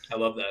 So I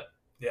love that.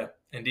 Yeah,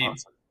 indeed.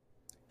 Awesome.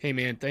 Hey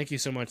man, thank you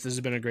so much. This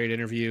has been a great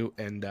interview.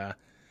 And,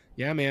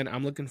 yeah, man,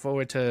 I'm looking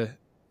forward to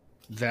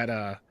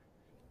that.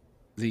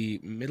 The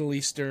Middle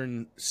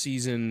Eastern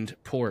seasoned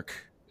pork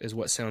is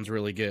what sounds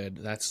really good.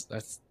 That's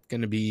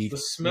going to be the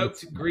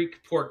smoked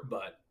Greek pork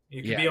butt.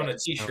 You can be on a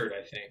t-shirt,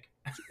 I think.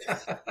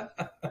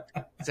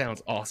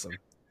 Sounds awesome.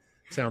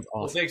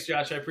 Well, thanks,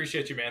 Josh. I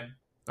appreciate you, man.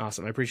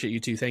 Awesome. I appreciate you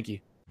too. Thank you.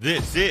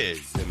 This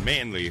is the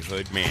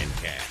Manlyhood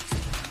Mancast.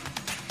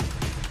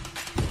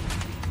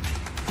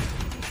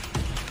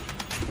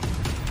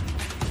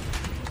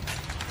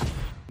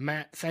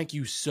 Matt, thank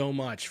you so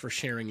much for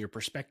sharing your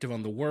perspective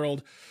on the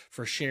world,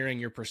 for sharing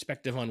your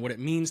perspective on what it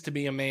means to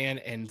be a man,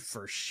 and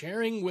for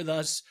sharing with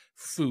us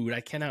food.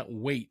 I cannot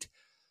wait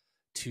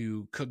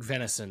to cook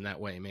venison that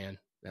way, man.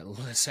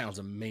 That sounds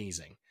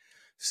amazing.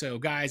 So,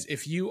 guys,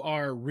 if you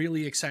are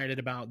really excited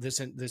about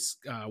this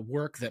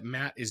work that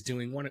Matt is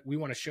doing, we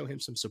want to show him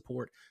some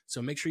support.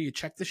 So make sure you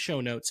check the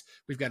show notes.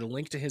 We've got a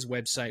link to his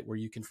website where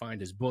you can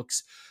find his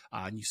books,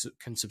 and you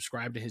can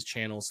subscribe to his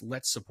channels.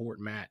 Let's support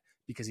Matt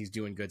because he's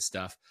doing good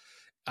stuff.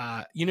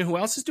 You know who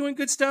else is doing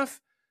good stuff?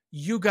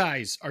 You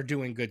guys are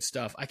doing good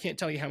stuff. I can't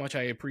tell you how much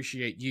I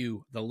appreciate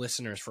you, the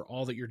listeners, for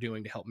all that you're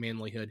doing to help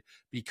Manlyhood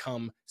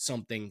become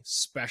something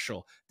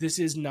special. This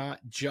is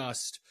not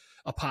just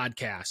a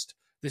podcast.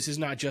 This is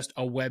not just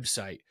a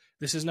website.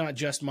 This is not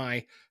just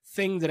my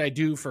thing that I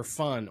do for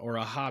fun or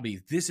a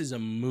hobby. This is a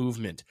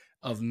movement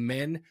of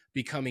men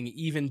becoming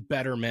even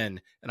better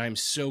men. And I'm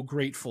so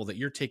grateful that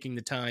you're taking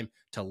the time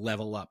to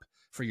level up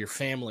for your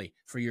family,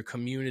 for your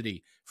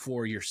community,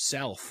 for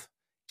yourself.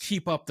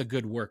 Keep up the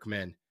good work,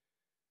 men.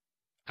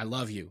 I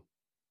love you.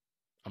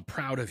 I'm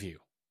proud of you.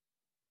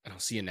 And I'll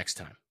see you next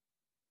time.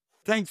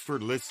 Thanks for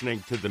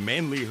listening to the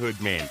Manlyhood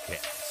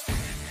Mancast.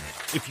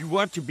 If you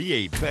want to be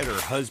a better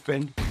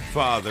husband,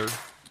 father,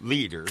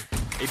 leader,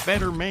 a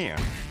better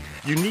man,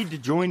 you need to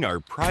join our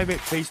private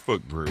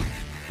Facebook group,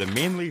 the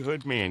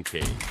Manlyhood Man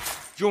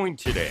Cave. Join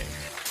today.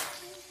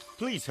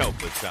 Please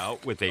help us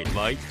out with a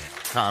like,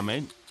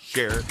 comment,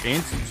 share,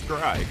 and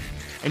subscribe.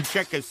 And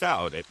check us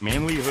out at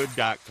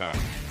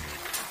manlyhood.com.